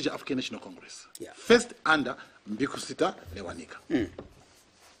Northern Rhodesia African National Congress. Yeah. First under Mbikusita Lewanika.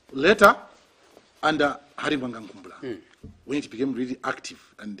 Later under Harimwanga Nkumbula, when it became really active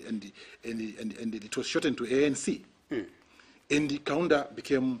and it was shortened to ANC. And Kaunda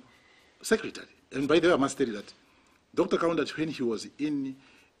became secretary. And by the way, I must tell you that Dr. Kaunda, when he was in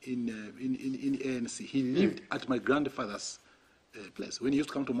ANC, he lived at my grandfather's place when he used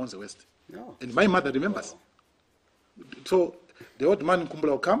to come to Monza West. No. And my mother remembers. So the old man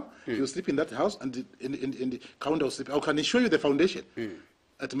Kumbula will come, he will sleep in that house, and the Kaunda will sleep. I can show you the foundation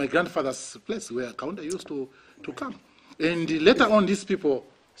at my grandfather's place where Kaunda used to come. And later on, these people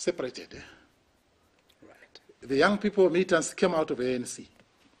separated. Right. The young people, militants, came out of ANC.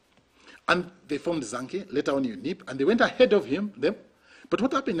 And they formed Zanke, later on UNIP, and they went ahead of them. But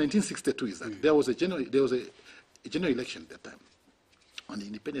what happened in 1962 is that there was a general election at that time, an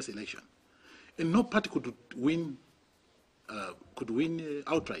independence election. And no party could win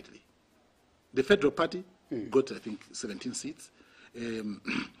outrightly. The Federal Party got, I think, 17 seats.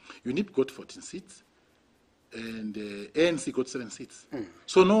 UNIP got 14 seats. And ANC got 7 seats.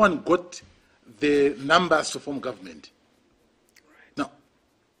 So no one got the numbers to form government. Right. Now,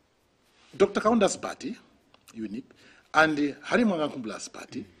 Dr. Kaunda's party, UNIP, and Harimwanga Nkumbula's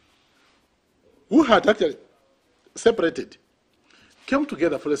party, who had actually separated, came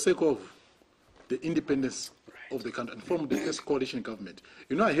together for the sake of the independence of the country and formed the first coalition government.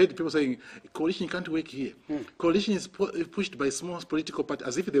 You know, I heard people saying, coalition can't work here. Coalition is pushed by small political parties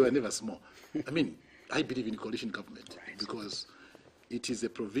as if they were never small. I mean, I believe in coalition government because it is a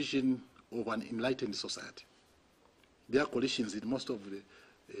provision of an enlightened society. There are coalitions in most of the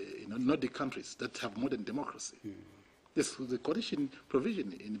Nordic countries that have modern democracy. This was the coalition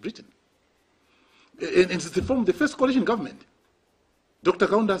provision in Britain. And it's the first coalition government. Dr.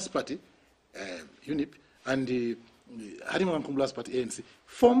 Kaunda's party, UNIP, and Harimwanga Nkumbula's party, ANC,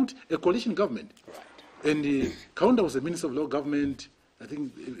 formed a coalition government. Right. And Kaunda was the Minister of Law Government. I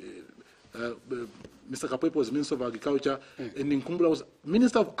think Mr. Kapoepo was Minister of Agriculture, and Nkumbula was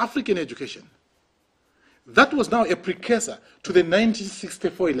Minister of African Education. That was now a precursor to the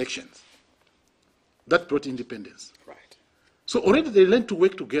 1964 elections that brought independence. Right. So already they learned to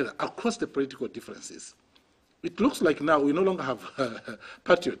work together across the political differences. It looks like now we no longer have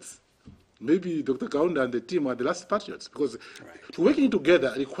patriots. Maybe Dr. Kaunda and the team are the last patriots, because working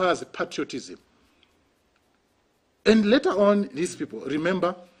together requires patriotism. And later on, these people,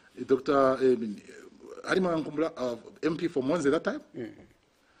 remember Dr. Harimwanga Nkumbula, MP for Monza at that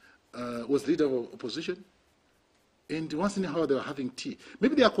time, was leader of opposition. And once in a while they were having tea.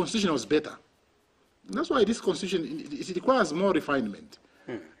 Maybe their constitution was better. And that's why this constitution, it requires more refinement.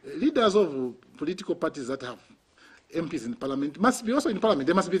 Leaders of political parties that have MPs in parliament must be also in parliament.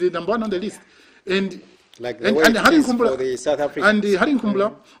 They must be the number one on the list. And like the way Harimwanga Nkumbula for the South Africans. And Harimwanga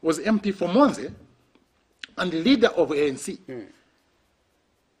Nkumbula was MP for Monza and the leader of ANC.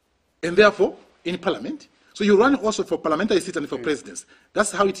 And therefore, in parliament, so you run also for parliamentary seats and for presidents.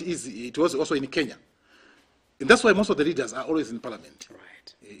 That's how it is. It was also in Kenya. And that's why most of the leaders are always in parliament.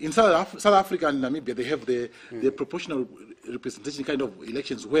 Right. In South Africa and Namibia, they have the proportional representation kind of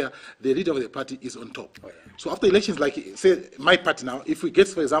elections where the leader of the party is on top. Oh, yeah. So after elections, like, say, my party now, if we get,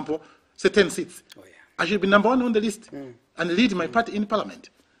 for example, say 10 seats, Oh, yeah. I should be number 1 on the list and lead my party in parliament.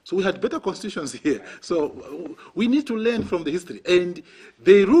 So we had better constitutions here. Right. So we need to learn from the history. And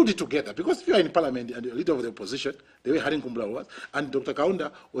they ruled it together. Because if you are in parliament and you're leader of the opposition, they were Haring Kumbula was, and Dr.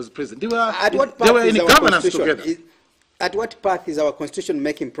 Kaunda was president. They were in governance together. At what path is our constitution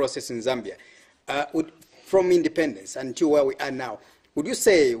making process in Zambia? From independence until where we are now, would you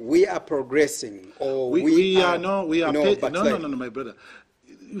say we are progressing, or we are no, my brother.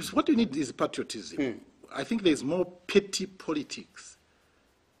 What you need is patriotism. I think there's more petty politics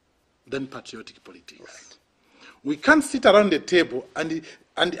than patriotic politics. Right. We can't sit around the table and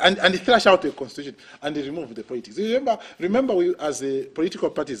thrash out the constitution and remove the politics. Remember we, as political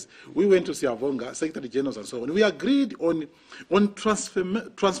parties, we went to Siavonga, Secretary Generals and so on. We agreed on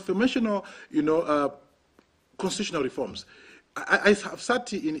transformational, constitutional reforms. I have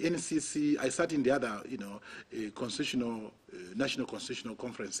sat in NCC, I sat in the other, national constitutional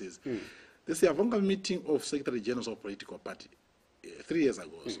conferences. The Siavonga meeting of Secretary Generals of political party 3 years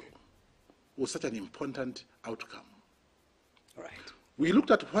ago or so was such an important outcome. Right. We looked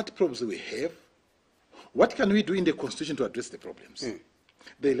at what problems we have, what can we do in the constitution to address the problems.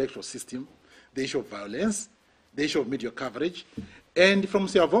 The electoral system, the issue of violence, the issue of media coverage, and from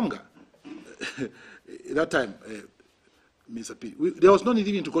Siavonga, that time, Mr. P, there was no need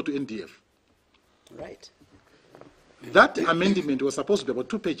even to go to NDF. Right. That amendment was supposed to be about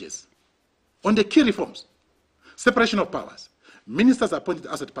 2 pages on the key reforms, separation of powers, ministers appointed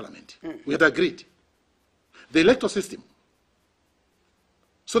as at parliament. We had agreed. The electoral system,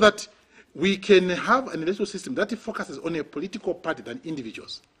 so that we can have an electoral system that focuses on a political party than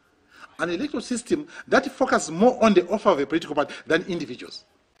individuals. An electoral system that focuses more on the offer of a political party than individuals.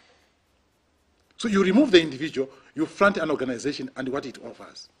 So you remove the individual, you front an organization and what it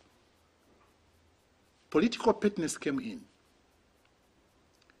offers. Political pettiness came in.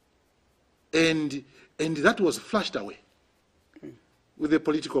 And that was flushed away with the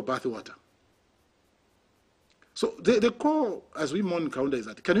political bathwater. So the core, as we mourn Kaunda, is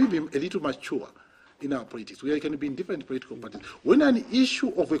that can we be a little mature in our politics? We can be in different political parties. When an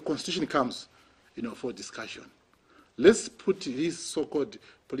issue of a constitution comes, for discussion, let's put these so-called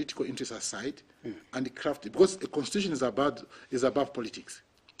political interests aside and craft it, because a constitution is above politics.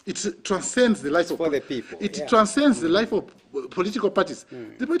 It transcends the life of the people. It transcends the life of political parties.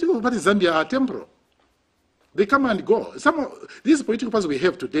 The political parties in Zambia are temporal. They come and go. Some of these political parties we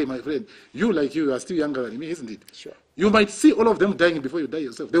have today, my friend, you are still younger than me, isn't it? Sure. You might see all of them dying before you die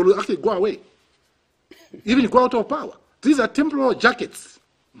yourself. They will actually go away, even go out of power. These are temporal jackets.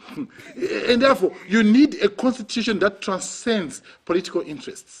 And therefore, you need a constitution that transcends political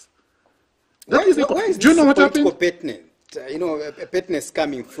interests. Where is do you know what happened? Pettiness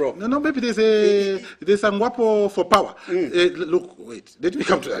coming from? No, maybe there's a ngwapo for power. Look, wait, let me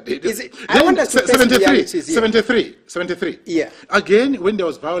come to that. I want us to 73. Yeah. Again, when there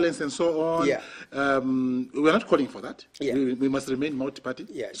was violence and so on, yeah. We're not calling for that. Yeah. We must remain multi-party.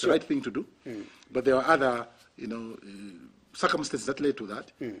 Yeah, it's the right thing to do. But there are other, circumstances that led to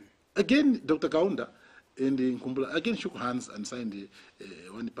that. Again, Dr. Kaunda and Nkumbula again shook hands and signed the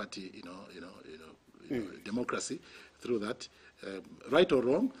one-party, democracy through that, right or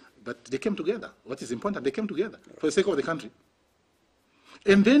wrong, but they came together. What is important, they came together for the sake of the country.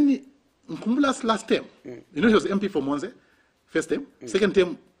 And then Nkumbula's last term, he was MP for Monze, first term. Second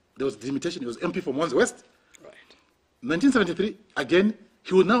term, there was delimitation, he was MP for Monze West. Right. 1973, again,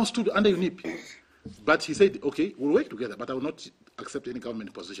 he will now stood under UNIP. But he said, okay, we'll work together, but I will not accept any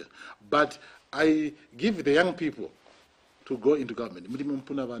government position. But I give the young people to go into government.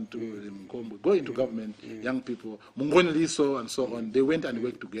 Go into government, young people, Mungoni Liso and so on. They went and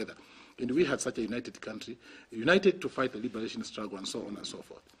worked together. And we had such a united country, united to fight the liberation struggle and so on and so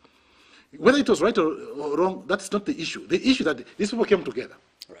forth. Whether it was right or wrong, that's not the issue. The issue that these people came together.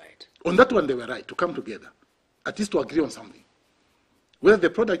 Right. On that one, they were right, to come together, at least to agree on something. Whether the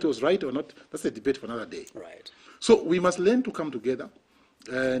product was right or not, that's a debate for another day. Right. So we must learn to come together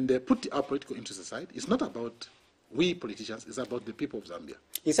and put our political interests aside. It's not about we politicians, it's about the people of Zambia.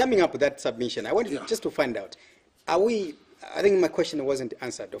 In summing up that submission, I wanted just to find out, I think my question wasn't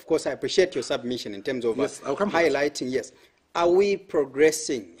answered. Of course, I appreciate your submission in terms of highlighting, yes. Are we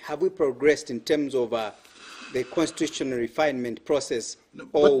progressing? Have we progressed in terms of the constitutional refinement process,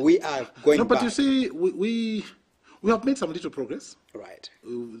 or we are going back? But you see, we have made some little progress. Right.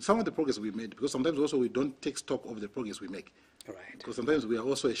 Some of the progress we made, because sometimes also we don't take stock of the progress we make. Right. Because sometimes we are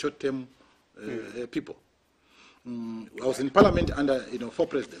also a short-term people. I was in Parliament under 4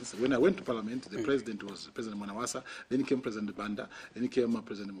 presidents. When I went to Parliament, the president was President Mwanawasa, then came President Banda, then came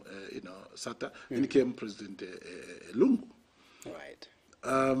President Sata, then came President Lungu. Right.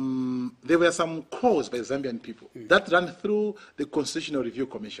 There were some calls by Zambian people that ran through the constitutional review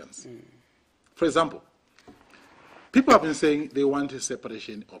commissions. For example, people have been saying they want a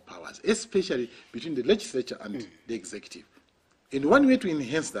separation of powers, especially between the legislature and the executive. And one way to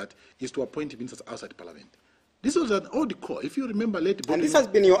enhance that is to appoint ministers outside Parliament. This was an old call. If you remember, late Bodwin... And this has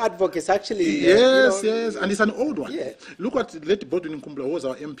been your advocacy, actually. Yes, yes, and it's an old one. Yeah. Look at late Bodwin Kumbla, was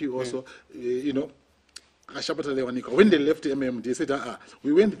our MP also, when they left MMD, they said,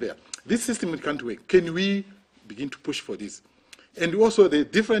 we went there. This system can't work. Can we begin to push for this? And also the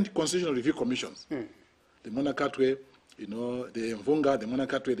different constitutional review commissions, the Monakatwe, the Mvunga, the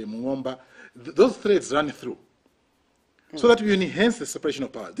Monakatwe, the Mungomba, those threads run through. So that we enhance the separation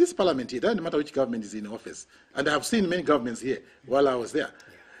of power. This parliament here, it doesn't matter which government is in office. And I have seen many governments here while I was there,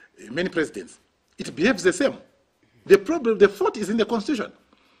 many presidents. It behaves the same. The problem, the fault is in the constitution.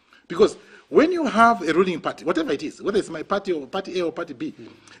 Because when you have a ruling party, whatever it is, whether it's my party or party A or party B,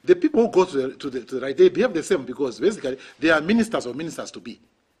 the people who go to the right, they behave the same because basically they are ministers or ministers to be.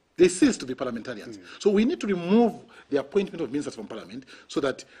 They cease to be parliamentarians. So we need to remove the appointment of ministers from parliament so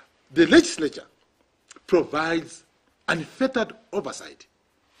that the legislature provides unfettered oversight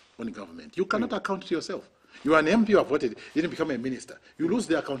on the government. You cannot account to yourself. You are an MP, you have voted, you didn't become a minister. You lose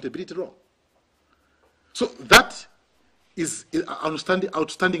the accountability role. So that is an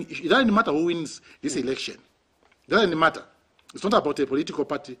outstanding issue. It doesn't matter who wins this election. It doesn't matter. It's not about a political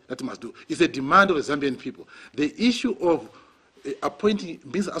party that must do. It's a demand of the Zambian people. The issue of appointing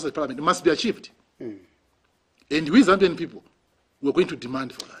ministers outside parliament must be achieved. And we Zambian people, we're going to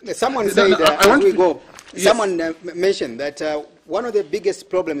demand for that. Someone said, someone mentioned that one of the biggest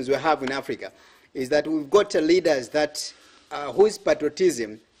problems we have in Africa is that we've got leaders that whose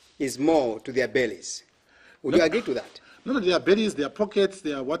patriotism is more to their bellies. Would you agree to that? No, their bellies, their pockets,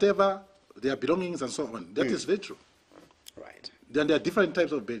 their whatever, their belongings and so on. That is very true. Right. Then there are different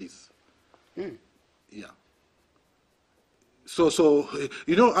types of bellies. Yeah. So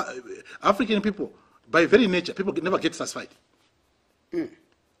African people, by very nature, people never get satisfied.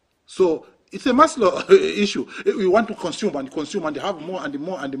 So it's a Maslow issue. We want to consume and consume and have more and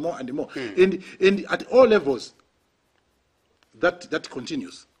more and more and more. And at all levels, that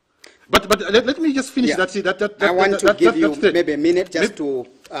continues. But let me just finish that. I want to give you maybe a minute just to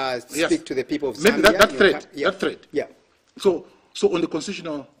speak to the people of Zambia. Maybe that thread. Yeah. So on the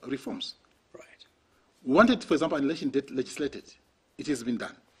constitutional reforms, right. We wanted, for example, an election date legislated. It has been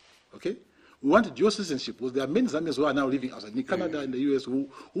done. Okay. We wanted dual citizenship because there are many Zambians who are now living outside in Canada and the US who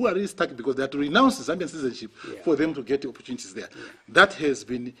are really stuck because they have to renounce Zambian citizenship for them to get the opportunities there. That has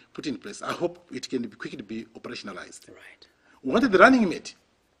been put in place. I hope it can quickly be operationalized. Right. We wanted the running mate.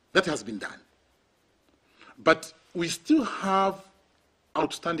 That has been done. But we still have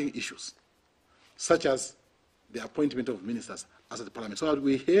outstanding issues, such as the appointment of ministers as the parliament. So that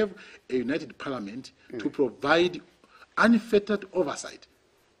we have a united parliament to provide unfettered oversight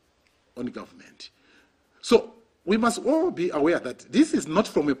on the government. So we must all be aware that this is not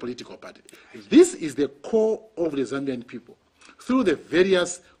from a political party. This is the core of the Zambian people through the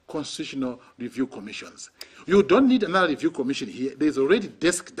various constitutional review commissions. You don't need another review commission here. There's already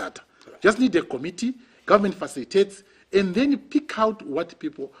desk data. Just need a committee, government facilitates, and then you pick out what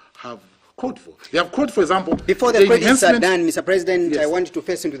people have called for. They have called, for example... Before the credits are done, Mr. President, yes. I want you to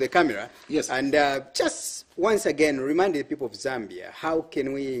face into the camera. Yes. And just once again, remind the people of Zambia, how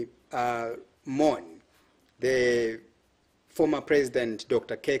can we mourn the former President,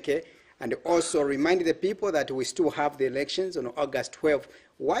 Dr. Keke, and also remind the people that we still have the elections on August 12th.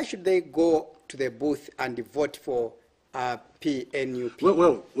 Why should they go to the booth and vote for PNUP?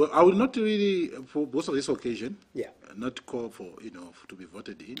 Well, I will not really, for most of this occasion, not call for, to be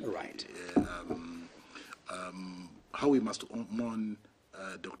voted in. Right. How we must mourn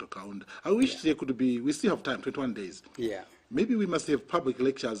Dr. Kaunda. I wish there could be, we still have time, 21 days. Yeah. Maybe we must have public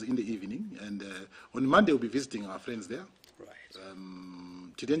lectures in the evening, and on Monday we'll be visiting our friends there. Right.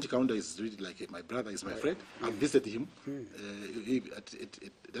 Chidenji Kaunda is really like my brother, is my friend. I've visited him at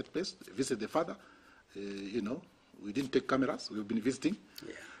that place, visited the father. We didn't take cameras, we've been visiting.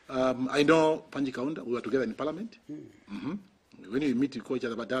 Yeah. I know Panji Kaunda, we were together in parliament. When we meet, we call each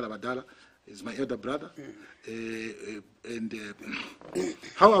other Badala. He's my elder brother.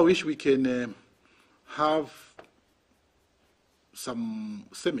 How I wish we can have some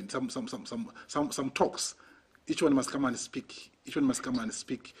talks. Each one must come and speak. Each one must come and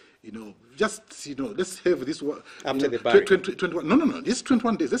speak. Let's have this one. After the barrack. 21. No. This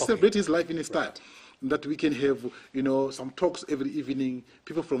 21 days. Let's celebrate his life in his style. that we can have, you know, some talks every evening,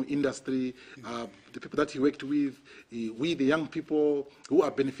 people from industry, the people that he worked with, we, the young people who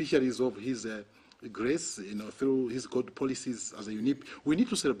are beneficiaries of his grace, you know, through his good policies as a UNIP. We need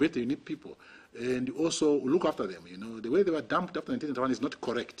to celebrate the UNIP people and also look after them. You know, the way they were dumped after 1991 is not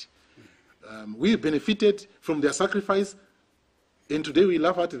correct. We benefited from their sacrifice, and today we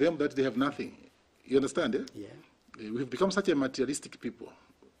laugh at them that they have nothing. You understand? Eh? Yeah. We've become such a materialistic people.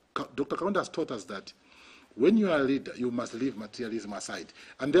 Dr. Kaunda has taught us that when you are a leader, you must leave materialism aside.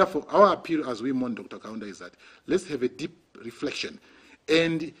 And therefore, our appeal as we mourn Dr. Kaunda is that let's have a deep reflection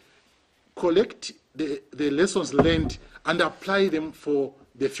and collect the lessons learned and apply them for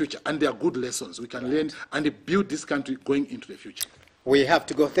the future. And they are good lessons we can learn and build this country going into the future. We have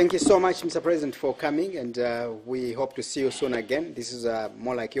to go. Thank you so much, Mr. President, for coming, and we hope to see you soon again. This is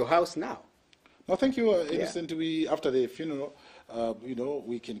more like your house now. No, thank you, Innocent. We, after the funeral, you know,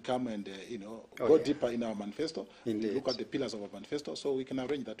 we can come and, you know, go deeper in our manifesto. Indeed. Look at the pillars of our manifesto, so we can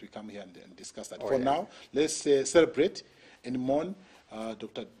arrange that we come here and discuss that. For now, let's celebrate and mourn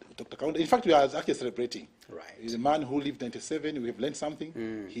Dr. Kaunda. In fact, we are actually celebrating. Right. He's a man who lived 97. We have learned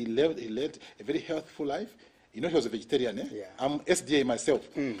something. He led a very healthful life. You know, he was a vegetarian. Eh? Yeah. I'm SDA myself.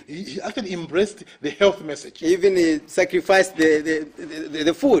 He actually embraced the health message. Even he sacrificed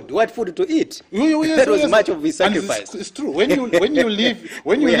the food. What food to eat? That was much of his sacrifice. It's true. When you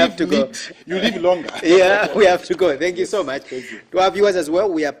live meat, you live longer. Yeah, we have to go. Thank you so much. Thank you. To our viewers as well,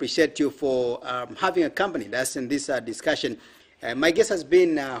 we appreciate you for having accompanied us in this discussion. My guest has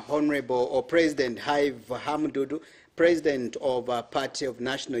been Honorable or President Highvie Hamududu, President of Party of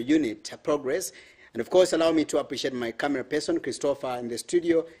National Unit Progress. And of course, allow me to appreciate my camera person, Christopher, in the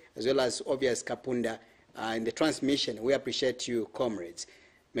studio, as well as Obvious Kapunda in the transmission. We appreciate you, comrades.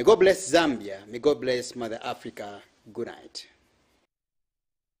 May God bless Zambia. May God bless Mother Africa. Good night.